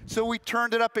 So we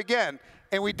turned it up again,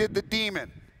 and we did the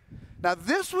Demon. Now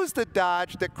this was the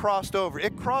Dodge that crossed over.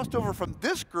 It crossed over from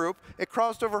this group, it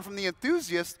crossed over from the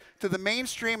enthusiasts to the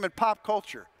mainstream and pop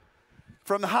culture.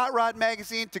 From the Hot Rod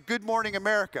magazine to Good Morning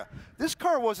America. This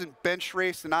car wasn't bench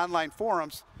raced in online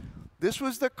forums. This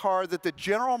was the car that the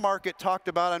general market talked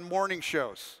about on morning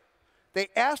shows. They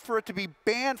asked for it to be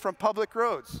banned from public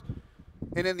roads.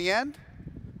 And in the end,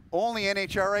 only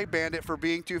NHRA banned it for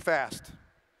being too fast.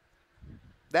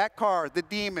 That car, the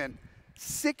Demon,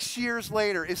 6 years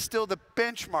later is still the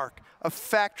benchmark of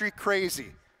factory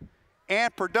crazy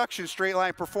and production straight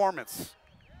line performance.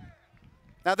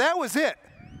 Now that was it.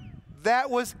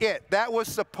 That was it. That was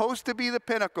supposed to be the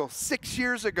pinnacle 6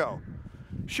 years ago.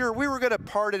 Sure, we were going to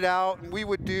part it out and we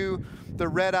would do the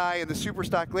red eye and the super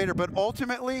stock later, but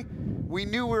ultimately we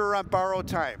knew we were on borrowed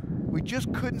time. We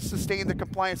just couldn't sustain the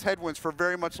compliance headwinds for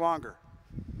very much longer.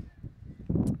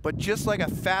 But just like a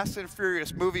Fast and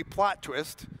Furious movie plot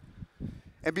twist,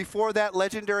 and before that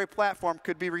legendary platform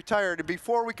could be retired, and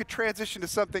before we could transition to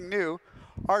something new,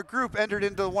 our group entered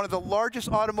into one of the largest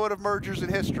automotive mergers in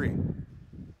history.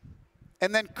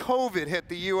 And then COVID hit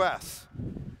the US.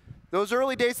 Those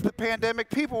early days of the pandemic,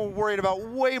 people were worried about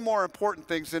way more important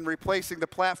things than replacing the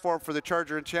platform for the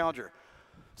Charger and Challenger.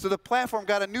 So the platform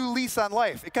got a new lease on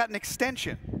life. It got an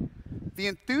extension. The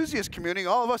enthusiast community,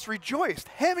 all of us rejoiced.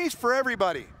 Hemis for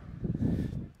everybody.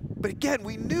 But again,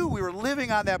 we knew we were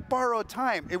living on that borrowed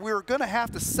time and we were going to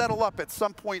have to settle up at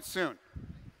some point soon.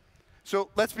 So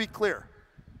let's be clear.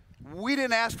 We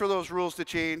didn't ask for those rules to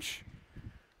change.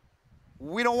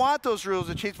 We don't want those rules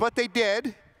to change, but they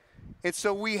did. And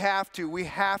so we have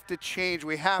to change,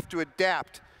 we have to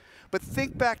adapt. But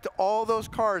think back to all those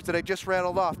cars that I just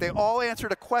rattled off. They all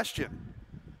answered a question,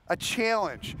 a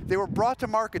challenge. They were brought to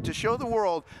market to show the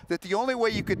world that the only way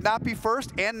you could not be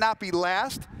first and not be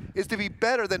last is to be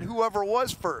better than whoever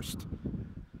was first.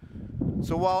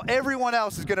 So while everyone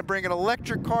else is going to bring an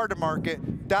electric car to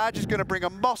market, Dodge is going to bring a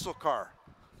muscle car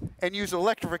and use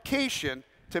electrification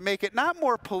to make it not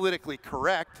more politically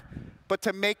correct, but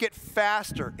to make it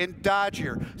faster and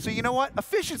dodgier. So you know what?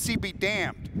 Efficiency be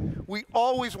damned. We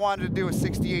always wanted to do a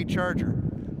 68 Charger,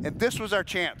 and this was our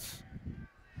chance.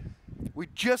 We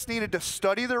just needed to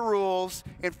study the rules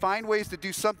and find ways to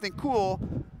do something cool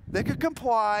that could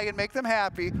comply and make them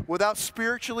happy without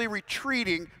spiritually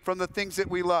retreating from the things that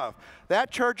we love. That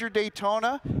Charger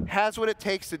Daytona has what it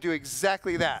takes to do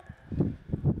exactly that.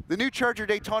 The new Charger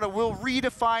Daytona will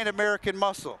redefine American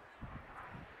muscle.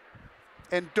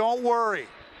 And don't worry.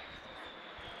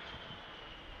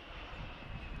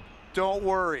 Don't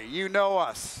worry, you know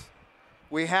us.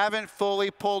 We haven't fully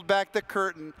pulled back the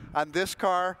curtain on this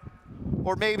car,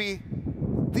 or maybe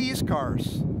these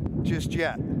cars, just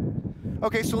yet.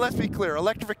 Okay, so let's be clear.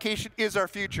 Electrification is our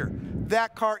future.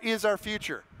 That car is our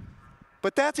future.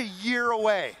 But that's a year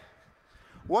away.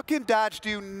 What can Dodge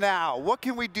do now? What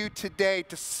can we do today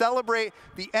to celebrate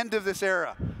the end of this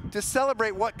era? To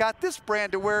celebrate what got this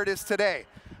brand to where it is today?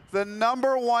 The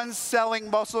 #1 selling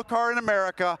muscle car in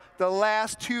America the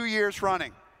last 2 years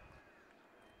running.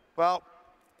 Well,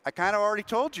 I kind of already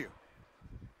told you.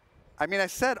 I mean, I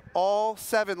said all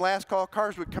 7 last call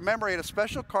cars would commemorate a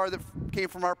special car that came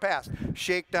from our past.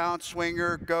 Shakedown,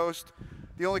 Swinger, Ghost.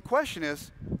 The only question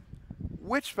is,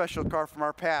 which special car from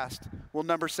our past will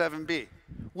number 7 be?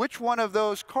 Which one of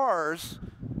those cars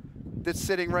that's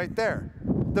sitting right there?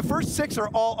 The first 6 are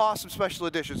all awesome special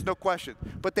editions, no question.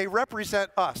 But they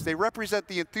represent us. They represent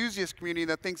the enthusiast community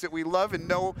and the things that we love and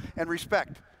know and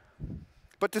respect.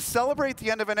 But to celebrate the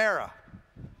end of an era,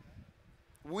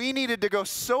 we needed to go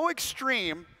so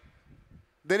extreme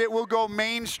that it will go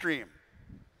mainstream.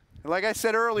 And like I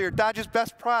said earlier, Dodge's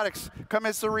best products come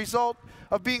as the result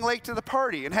of being late to the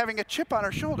party and having a chip on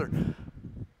our shoulder.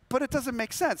 But it doesn't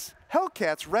make sense.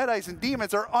 Hellcats, Red Eyes, and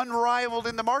Demons are unrivaled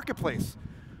in the marketplace.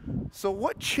 So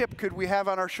what chip could we have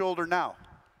on our shoulder now?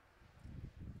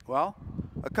 Well,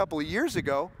 a couple of years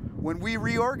ago, when we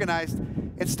reorganized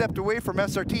and stepped away from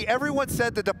SRT, everyone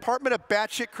said the Department of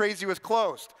Batshit Crazy was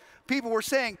closed. People were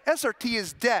saying SRT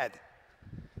is dead.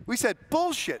 We said,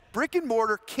 bullshit, brick and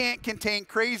mortar can't contain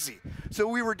crazy. So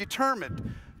we were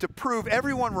determined to prove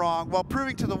everyone wrong while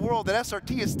proving to the world that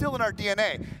SRT is still in our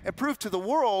DNA, and prove to the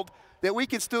world that we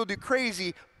can still do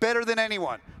crazy better than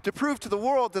anyone. To prove to the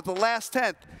world that the last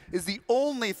tenth is the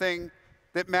only thing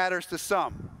that matters to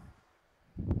some.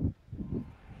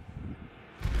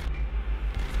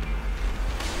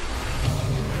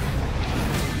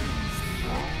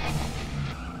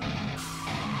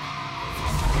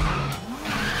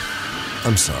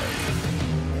 I'm sorry.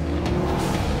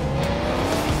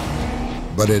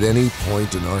 But at any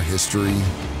point in our history,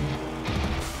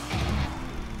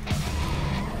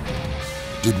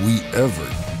 did we ever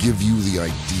give you the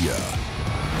idea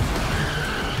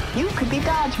you could be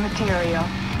Dodge material?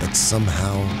 That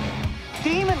somehow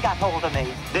Demon got hold of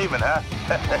me. Demon, huh?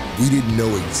 we didn't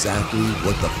know exactly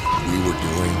what the we were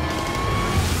doing?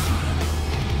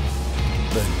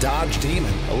 The Dodge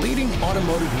Demon, a leading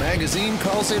automotive magazine,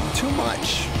 calls it too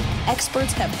much.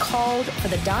 Experts have called for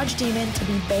the Dodge Demon to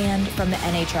be banned from the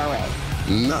NHRA.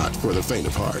 Not for the faint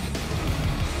of heart.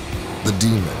 The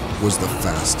Demon was the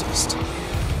fastest,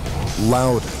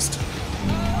 loudest,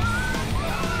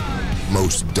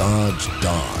 most Dodge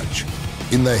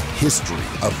in the history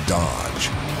of Dodge.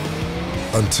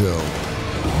 Until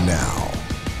now.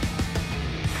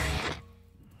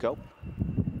 Go.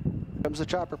 Comes the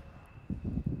chopper.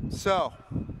 So,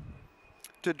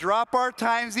 to drop our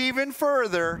times even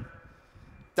further,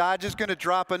 Dodge is going to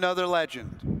drop another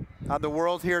legend on the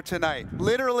world here tonight.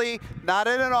 Literally, not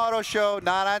at an auto show,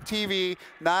 not on TV,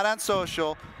 not on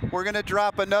social. We're going to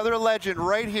drop another legend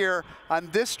right here on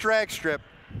this drag strip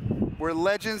where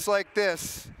legends like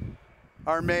this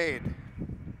are made.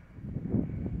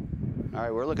 All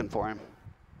right, we're looking for him.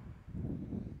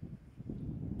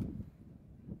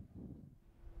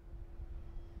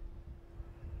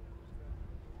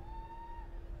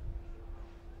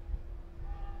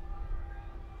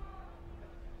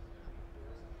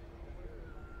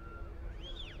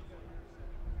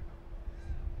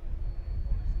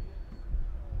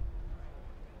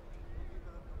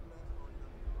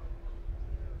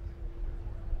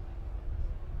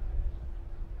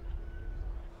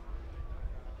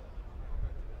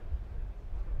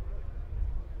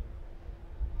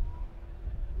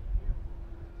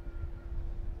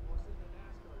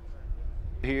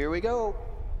 Here we go.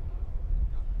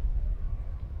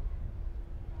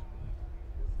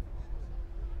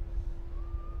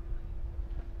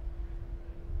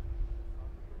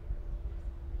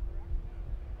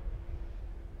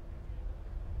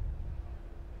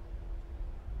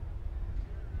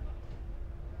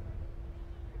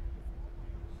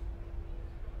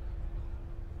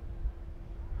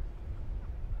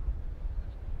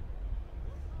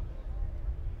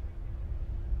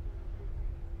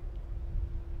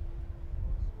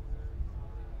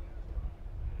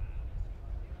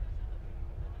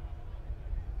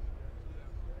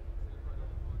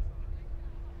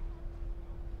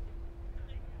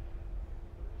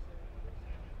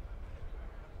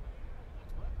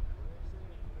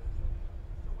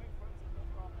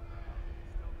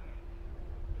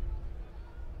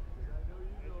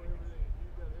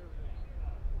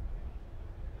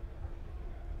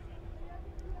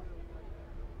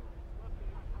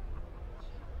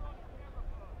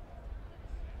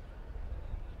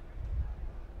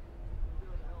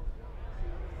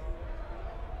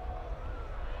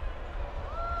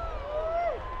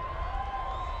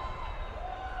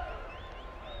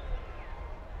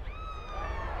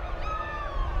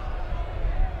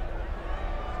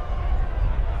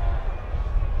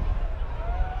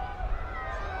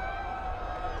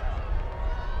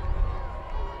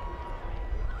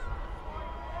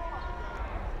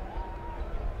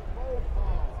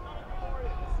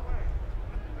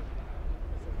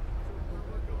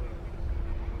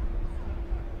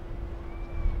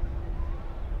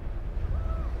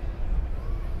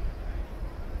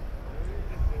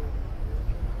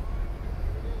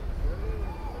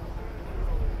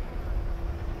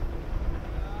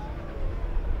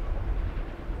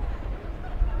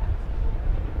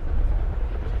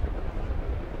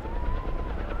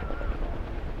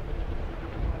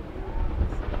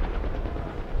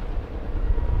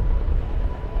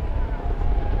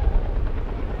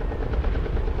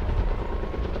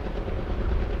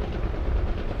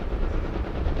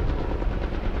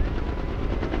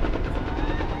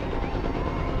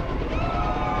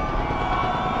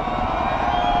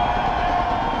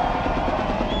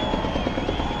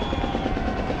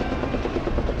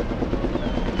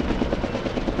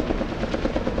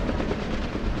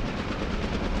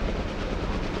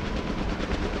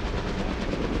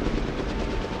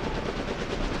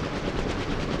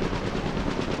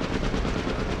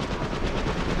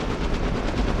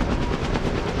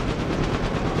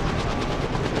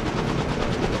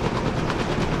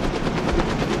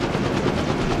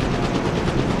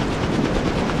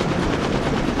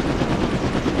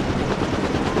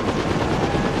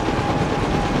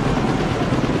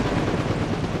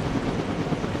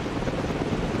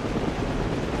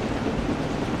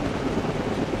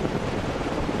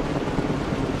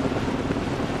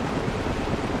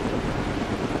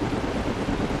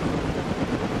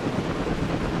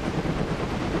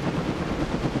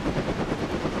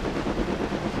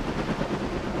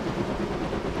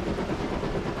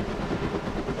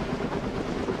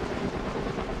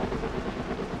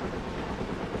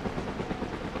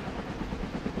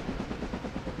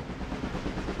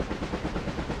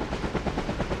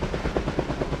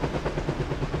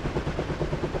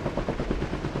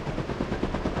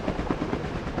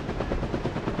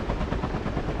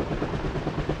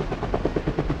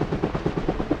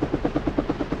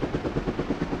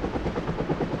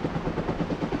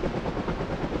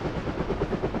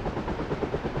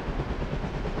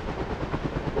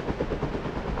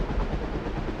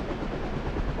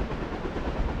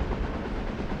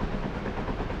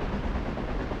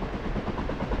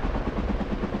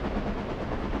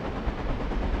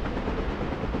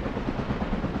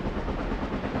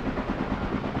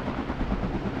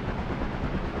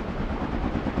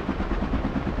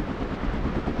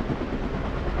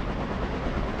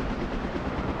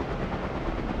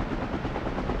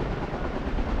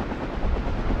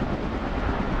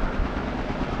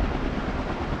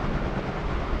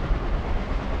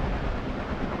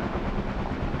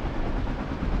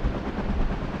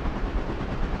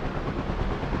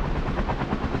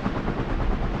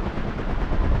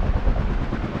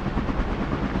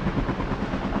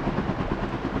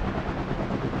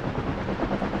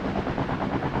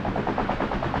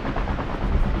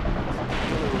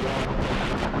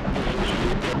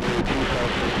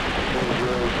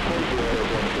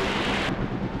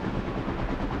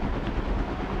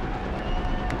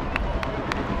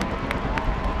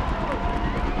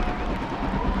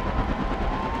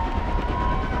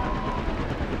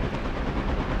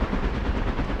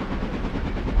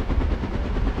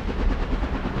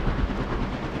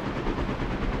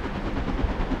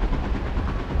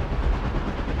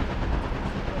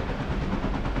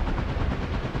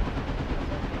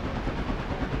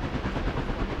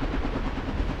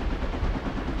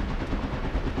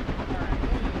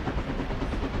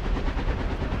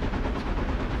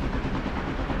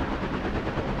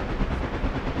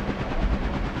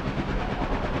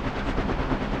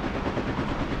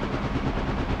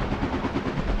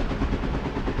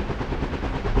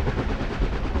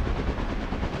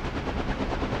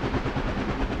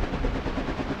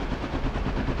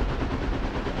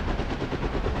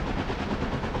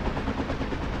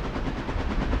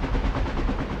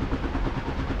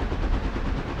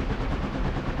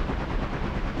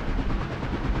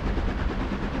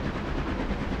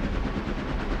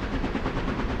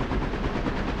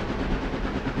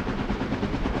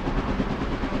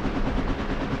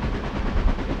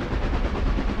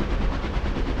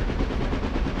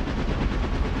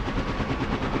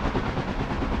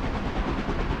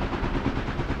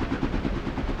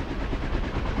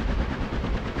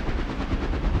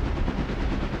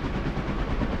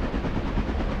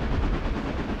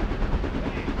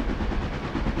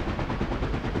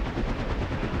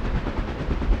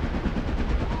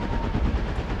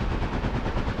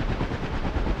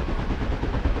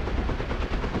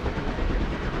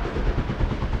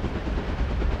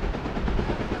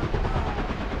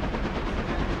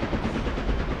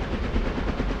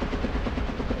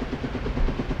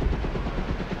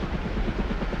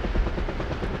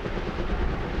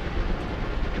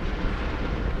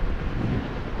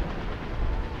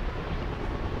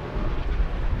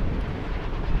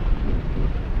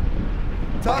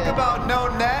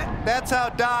 That's how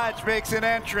Dodge makes an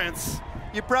entrance.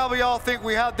 You probably all think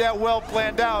we had that well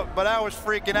planned out, but I was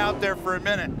freaking out there for a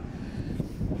minute.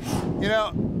 You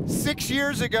know, 6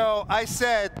 years ago, I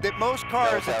said that most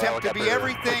cars attempt to be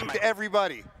everything to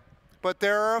everybody, but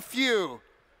there are a few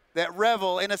that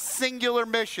revel in a singular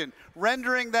mission,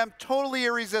 rendering them totally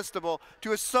irresistible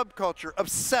to a subculture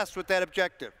obsessed with that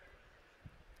objective.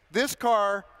 This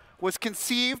car was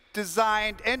conceived,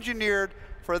 designed, engineered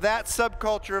for that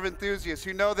subculture of enthusiasts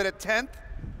who know that a tenth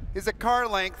is a car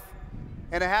length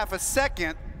and a half a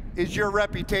second is your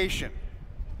reputation.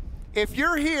 If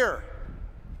you're here,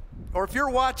 or if you're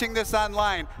watching this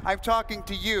online, I'm talking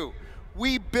to you.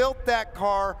 We built that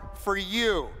car for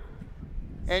you.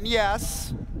 And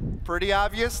yes, pretty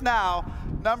obvious now,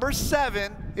 number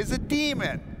 7 is a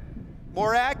Demon.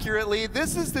 More accurately,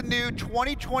 this is the new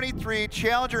 2023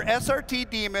 Challenger SRT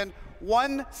Demon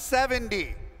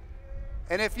 170.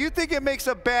 And if you think it makes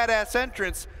a badass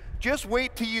entrance, just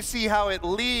wait till you see how it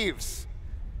leaves.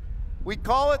 We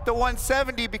call it the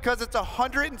 170 because it's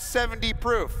 170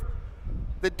 proof.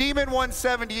 The Demon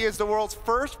 170 is the world's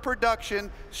first production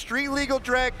street legal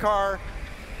drag car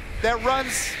that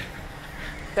runs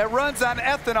on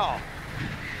ethanol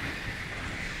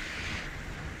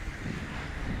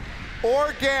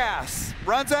or gas.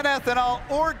 Runs on ethanol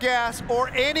or gas or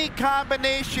any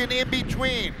combination in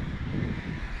between.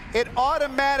 It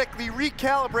automatically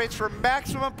recalibrates for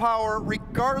maximum power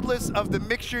regardless of the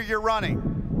mixture you're running.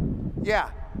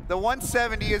 Yeah, the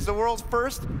 170 is the world's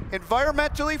first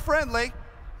environmentally friendly,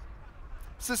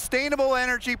 sustainable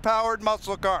energy powered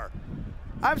muscle car.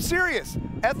 I'm serious.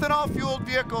 Ethanol-fueled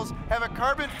vehicles have a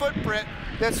carbon footprint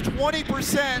that's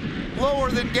 20%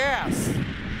 lower than gas.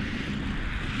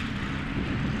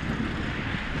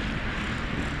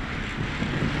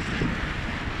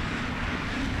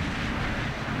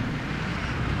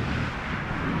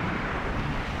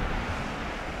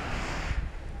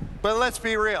 But let's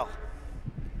be real.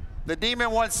 The Demon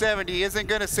 170 isn't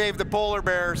going to save the polar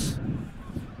bears,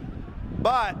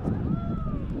 but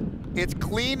it's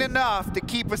clean enough to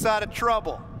keep us out of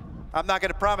trouble. I'm not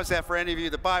going to promise that for any of you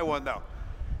that buy one, though.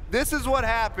 This is what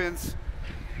happens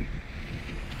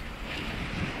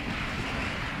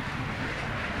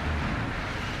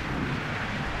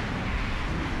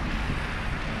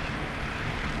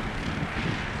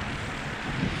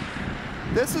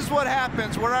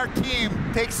when our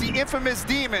team takes the infamous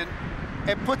Demon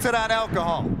and puts it on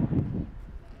alcohol.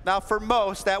 Now, for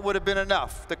most, that would have been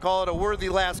enough to call it a worthy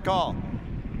last call.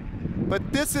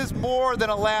 But this is more than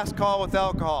a last call with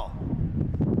alcohol.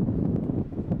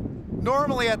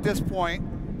 Normally at this point,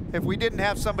 if we didn't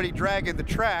have somebody dragging the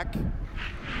track,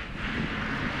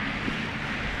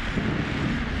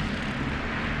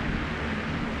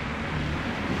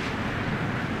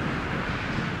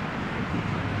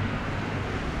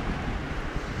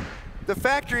 the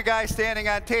factory guy standing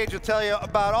on stage will tell you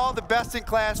about all the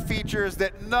best-in-class features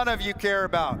that none of you care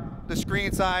about. The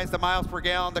screen size, the miles per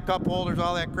gallon, the cup holders,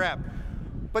 all that crap.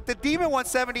 But the Demon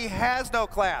 170 has no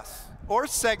class, or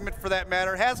segment for that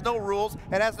matter, has no rules,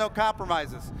 and has no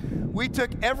compromises. We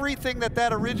took everything that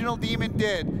original Demon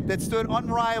did that stood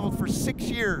unrivaled for 6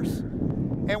 years,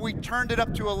 and we turned it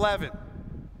up to 11.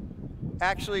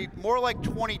 Actually, more like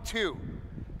 22,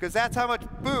 because that's how much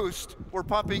boost we're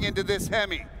pumping into this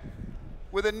Hemi.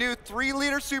 With a new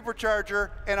 3-liter supercharger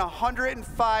and a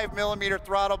 105mm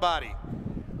throttle body.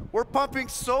 We're pumping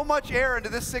so much air into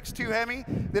this 6.2 Hemi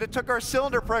that it took our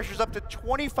cylinder pressures up to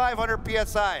 2,500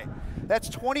 PSI. That's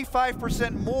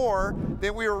 25% more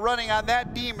than we were running on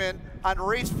that Demon on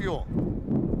race fuel.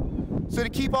 So to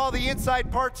keep all the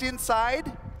inside parts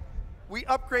inside, we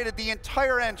upgraded the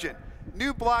entire engine.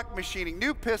 New block machining,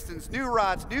 new pistons, new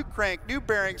rods, new crank, new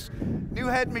bearings, new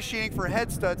head machining for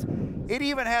head studs. It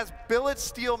even has billet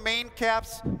steel main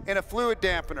caps and a fluid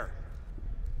dampener.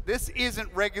 This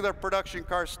isn't regular production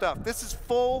car stuff. This is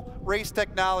full race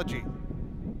technology.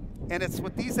 And it's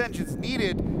what these engines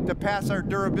needed to pass our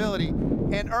durability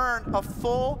and earn a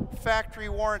full factory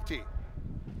warranty.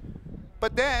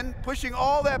 But then, pushing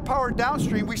all that power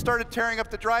downstream, we started tearing up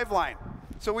the driveline.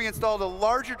 So we installed a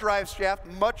larger drive shaft,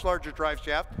 much larger drive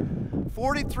shaft,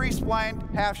 43 splined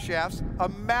half shafts, a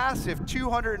massive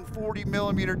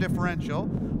 240mm differential,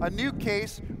 a new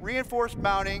case, reinforced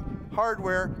mounting,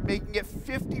 hardware, making it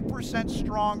 50%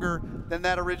 stronger than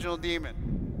that original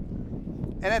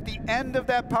Demon. And at the end of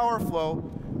that power flow,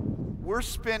 we're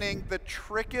spinning the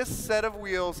trickiest set of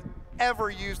wheels ever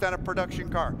used on a production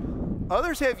car.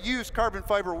 Others have used carbon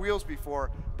fiber wheels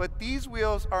before, but these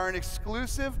wheels are an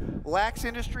exclusive Lax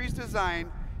Industries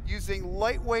design using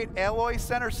lightweight alloy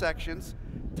center sections,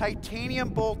 titanium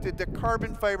bolted to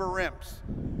carbon fiber rims.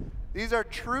 These are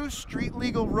true street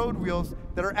legal road wheels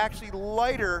that are actually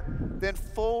lighter than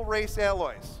full race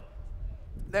alloys.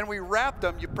 Then we wrapped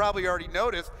them, you probably already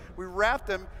noticed, we wrapped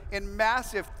them in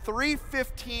massive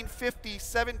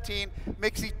 315/50/17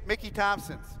 Mickey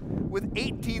Thompsons with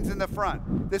 18s in the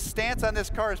front. The stance on this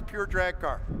car is pure drag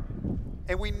car.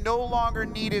 And we no longer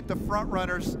needed the front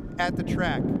runners at the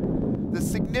track. The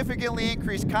significantly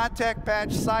increased contact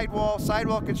patch,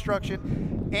 sidewall construction,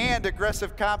 and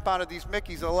aggressive compound of these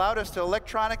Mickeys allowed us to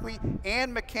electronically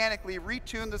and mechanically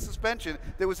retune the suspension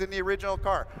that was in the original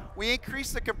car. We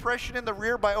increased the compression in the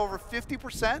rear by over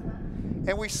 50%,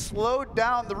 and we slowed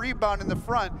down the rebound in the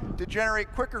front to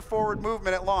generate quicker forward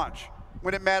movement at launch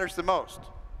when it matters the most.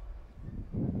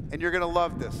 And you're gonna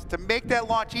love this. To make that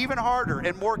launch even harder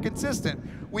and more consistent,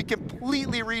 we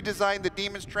completely redesigned the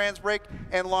Demon's trans brake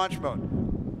and launch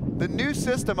mode. The new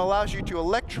system allows you to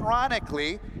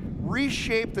electronically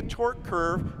reshape the torque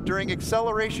curve during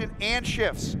acceleration and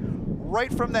shifts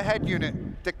right from the head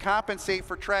unit to compensate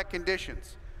for track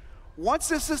conditions. Once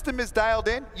this system is dialed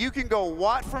in, you can go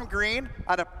watt from green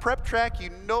on a prep track. You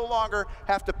no longer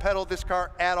have to pedal this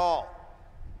car at all.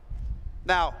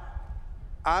 Now,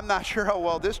 I'm not sure how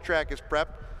well this track is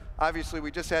prepped. Obviously,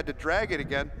 we just had to drag it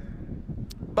again.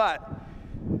 But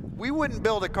we wouldn't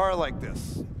build a car like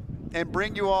this and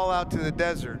bring you all out to the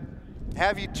desert,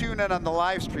 have you tune in on the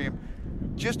live stream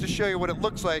just to show you what it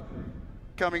looks like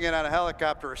coming in on a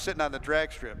helicopter or sitting on the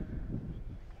drag strip.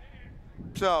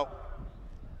 So,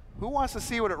 who wants to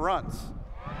see what it runs?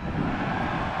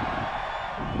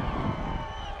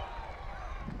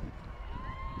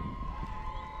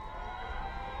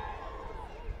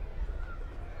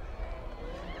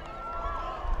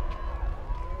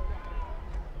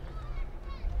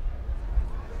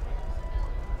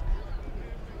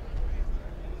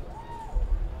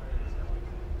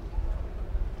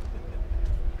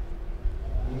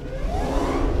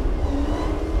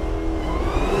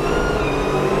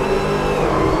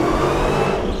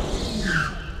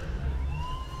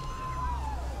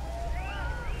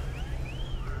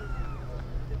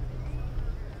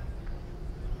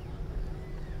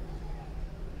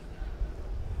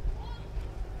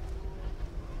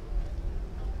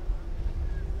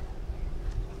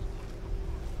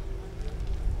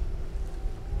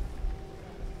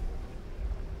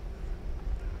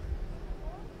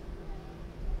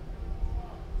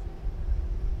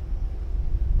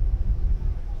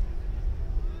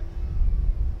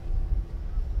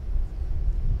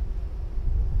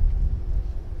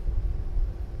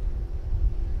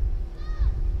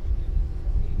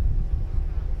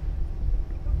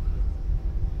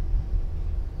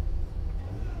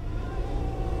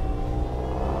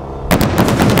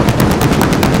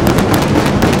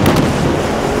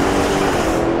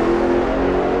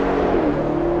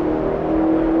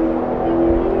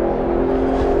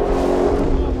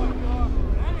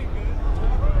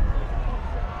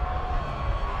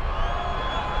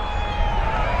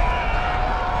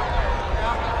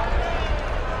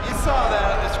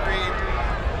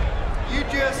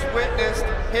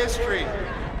 History.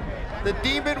 The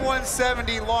Demon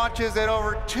 170 launches at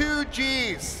over 2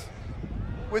 Gs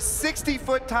with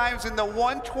 60-foot times in the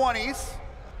 120s,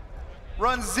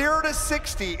 runs 0 to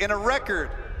 60 in a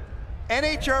record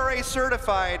NHRA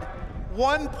certified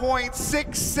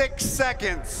 1.66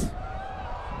 seconds.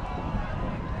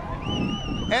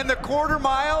 And the quarter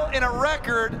mile in a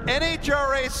record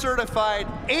NHRA certified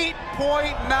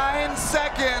 8.9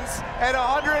 seconds at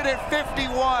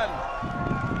 151.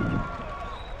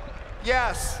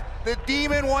 Yes, the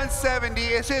Demon 170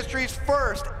 is history's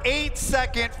first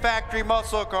 8-second factory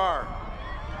muscle car,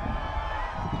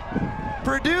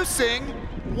 producing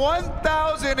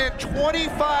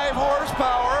 1,025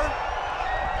 horsepower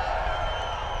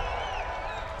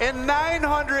and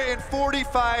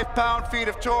 945 pound-feet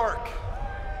of torque.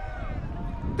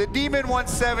 The Demon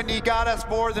 170 got us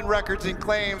more than records and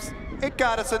claims. It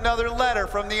got us another letter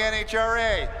from the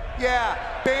NHRA. Yeah,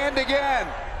 banned again.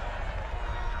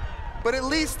 But at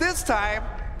least this time,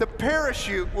 the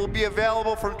parachute will be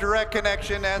available from Direct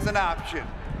Connection as an option.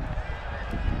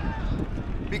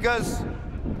 Because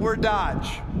we're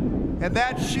Dodge, and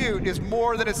that chute is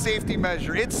more than a safety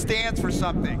measure. It stands for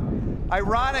something.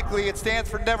 Ironically, it stands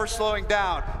for never slowing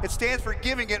down. It stands for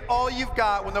giving it all you've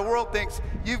got when the world thinks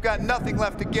you've got nothing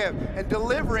left to give, and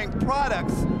delivering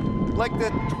products like the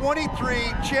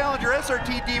 23 Challenger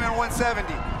SRT Demon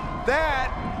 170. That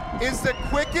is the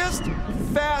quickest,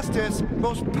 fastest,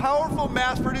 most powerful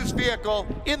mass-produced vehicle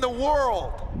in the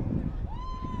world.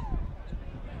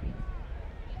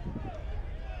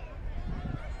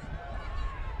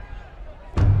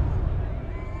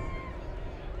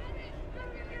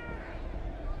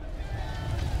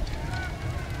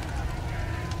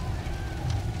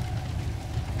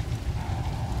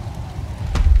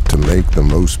 make the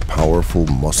most powerful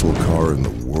muscle car in the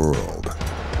world,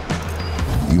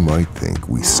 you might think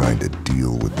we signed a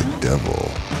deal with the devil.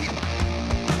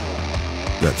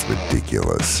 That's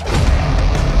ridiculous.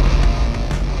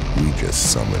 We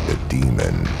just summoned a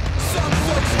demon. Some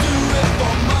folks do it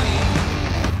for money,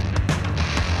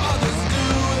 others do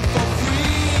it for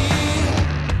free.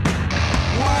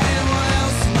 Why anyone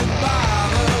else would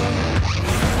bother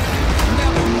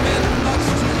never meant much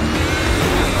to me.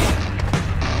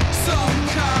 Some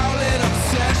call it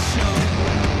obsession,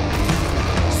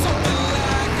 something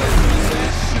like a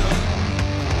possession.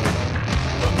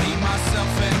 But me,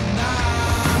 myself, and I,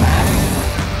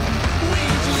 we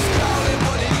just call it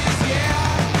what it is, yeah,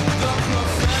 the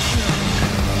profession.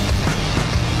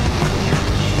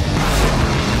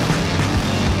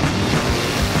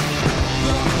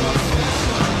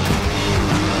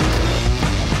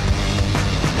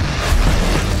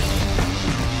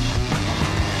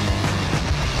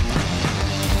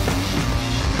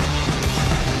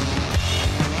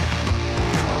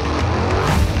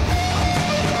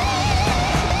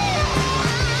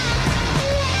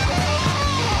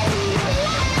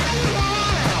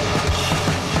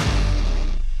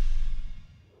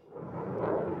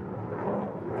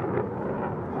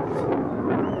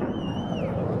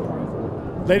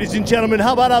 Ladies and gentlemen,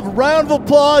 how about a round of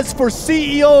applause for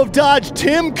CEO of Dodge,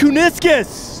 Tim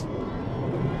Kuniskis?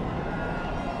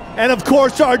 And of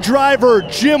course, our driver,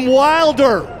 Jim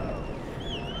Wilder.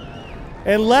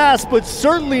 And last but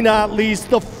certainly not least,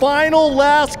 the final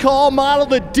last call model,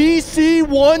 the DC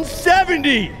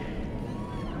 170.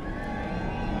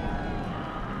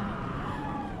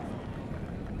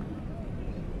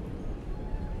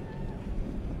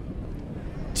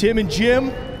 Tim and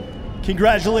Jim,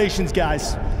 congratulations,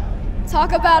 guys.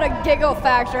 Talk about a giggle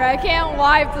factor. I can't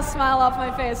wipe the smile off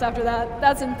my face after that.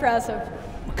 That's impressive.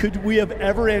 Could we have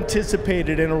ever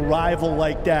anticipated an arrival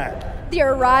like that? The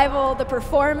arrival, the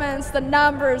performance, the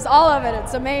numbers, all of it,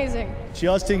 it's amazing.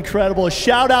 Just incredible. A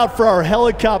shout out for our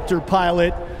helicopter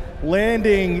pilot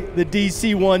landing the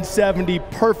DC 170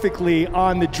 perfectly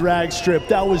on the drag strip.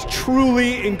 That was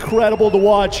truly incredible to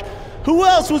watch. Who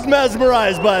else was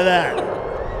mesmerized by that?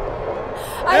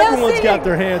 Everyone's got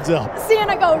their hands up. Seeing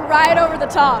it go right over the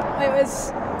top. It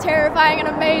was terrifying and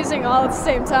amazing all at the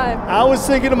same time. I was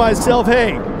thinking to myself,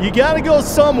 hey, you gotta go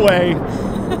some way.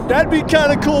 That'd be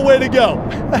kind of cool way to go.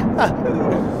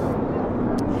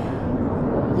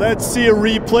 Let's see a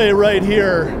replay right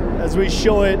here as we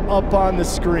show it up on the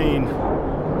screen.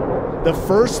 The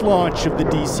first launch of the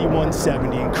DC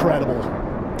 170, incredible.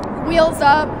 Wheels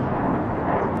up,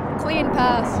 clean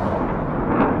pass.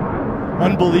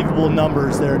 Unbelievable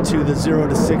numbers there too, the 0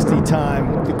 to 60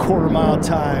 time, the quarter mile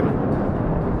time,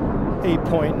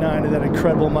 8.9 of that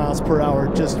incredible miles per hour.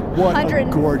 Just what a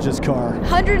gorgeous car.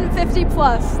 150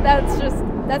 plus, that's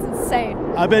insane.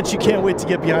 I bet you can't wait to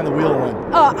get behind the wheel one.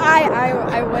 Oh,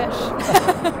 I wish.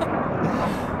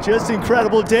 Just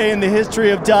incredible day in the history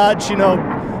of Dodge. You know,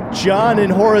 John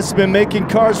and Horace have been making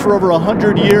cars for over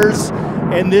 100 years,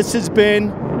 and this has been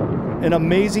an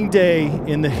amazing day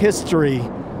in the history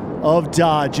of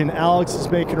Dodge. And Alex is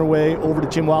making her way over to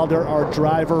Jim Wilder, our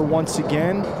driver, once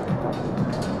again.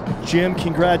 Jim,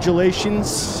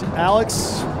 congratulations.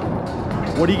 Alex,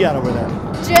 what do you got over there?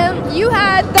 Jim, you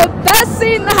had the best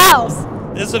seat in the house.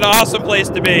 This is an awesome place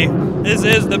to be. This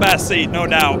is the best seat, no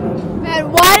doubt.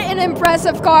 And what an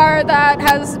impressive car that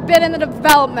has been in the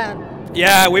development.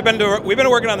 Yeah, we've been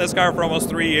working on this car for almost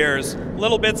 3 years.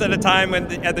 Little bits at a time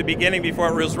at the beginning before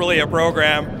it was really a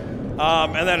program.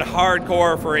 And then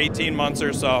hardcore for 18 months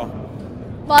or so.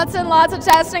 Lots and lots of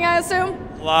testing, I assume?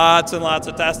 Lots and lots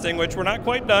of testing, which we're not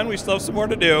quite done. We still have some more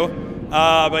to do.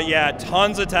 But yeah,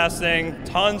 tons of testing,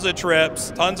 tons of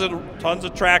trips, tons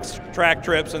of track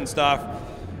trips and stuff.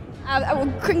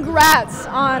 Congrats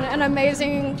on an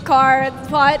amazing car.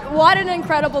 What an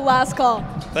incredible last call.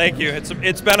 Thank you.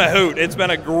 It's been a hoot. It's been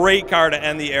a great car to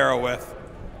end the era with.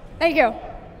 Thank you.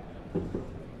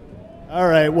 All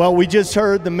right, well, we just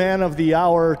heard the man of the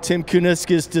hour, Tim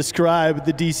Kuniskis, describe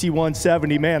the DC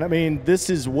 170. Man, I mean, this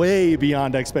is way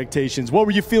beyond expectations. What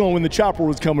were you feeling when the chopper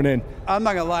was coming in? I'm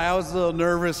not gonna lie, I was a little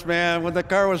nervous, man, when the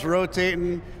car was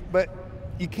rotating, but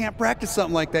you can't practice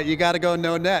something like that. You gotta go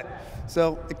no net.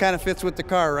 So it kind of fits with the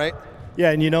car, right?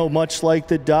 Yeah, and you know, much like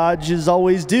the Dodges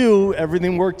always do,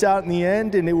 everything worked out in the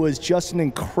end, and it was just an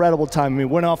incredible time. I mean, it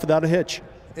went off without a hitch.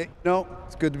 No,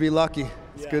 it's good to be lucky.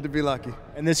 It's good to be lucky.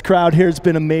 And this crowd here has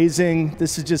been amazing.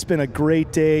 This has just been a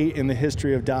great day in the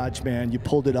history of Dodge, man. You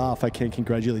pulled it off. I can't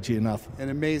congratulate you enough. An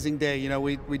amazing day. You know,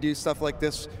 we do stuff like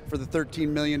this for the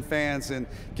 13 million fans and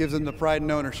gives them the pride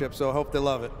and ownership, so I hope they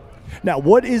love it. Now,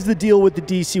 what is the deal with the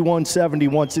DC-170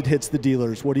 once it hits the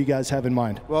dealers? What do you guys have in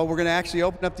mind? Well, we're going to actually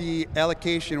open up the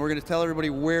allocation. We're going to tell everybody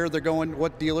where they're going,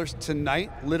 what dealers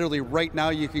tonight. Literally right now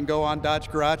you can go on Dodge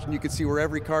Garage and you can see where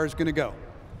every car is going to go.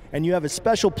 And you have a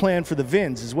special plan for the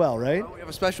VINs as well, right? We have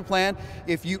a special plan.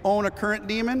 If you own a current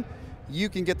Demon, you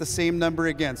can get the same number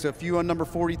again. So if you own number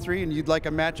 43 and you'd like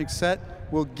a matching set,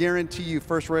 we'll guarantee you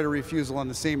first right of refusal on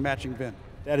the same matching VIN.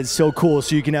 That is so cool.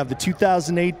 So you can have the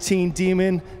 2018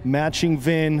 Demon matching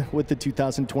VIN with the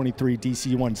 2023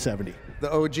 DC-170.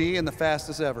 The OG and the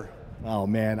fastest ever. Oh,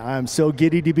 man, I'm so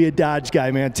giddy to be a Dodge guy,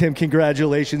 man. Tim,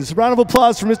 congratulations. Round of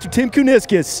applause for Mr. Tim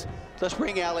Kuniskis. Let's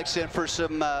bring Alex in for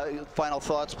some final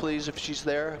thoughts, please, if she's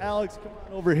there. Alex, come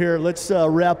on over here. Let's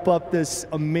wrap up this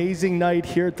amazing night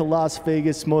here at the Las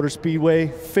Vegas Motor Speedway.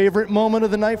 Favorite moment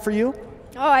of the night for you?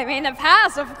 Oh, I mean, the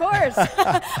pass, of course.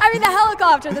 I mean, the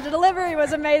helicopter, the delivery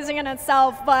was amazing in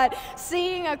itself, but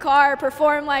seeing a car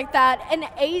perform like that, an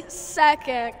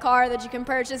 8-second car that you can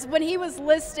purchase, when he was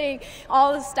listing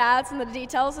all the stats and the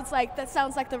details, it's like, that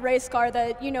sounds like the race car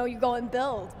that, you know, you go and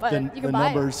build, but you can buy it. The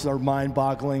numbers are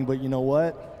mind-boggling, but you know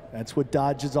what? That's what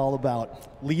Dodge is all about,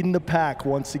 leading the pack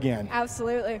once again.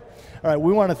 Absolutely. All right,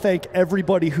 we want to thank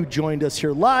everybody who joined us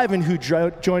here live and who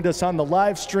joined us on the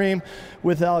live stream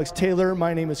with Alex Taylor.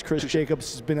 My name is Chris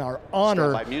Jacobs. It's been our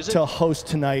honor to host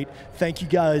tonight. Thank you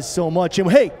guys so much.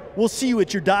 And hey, we'll see you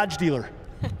at your Dodge dealer.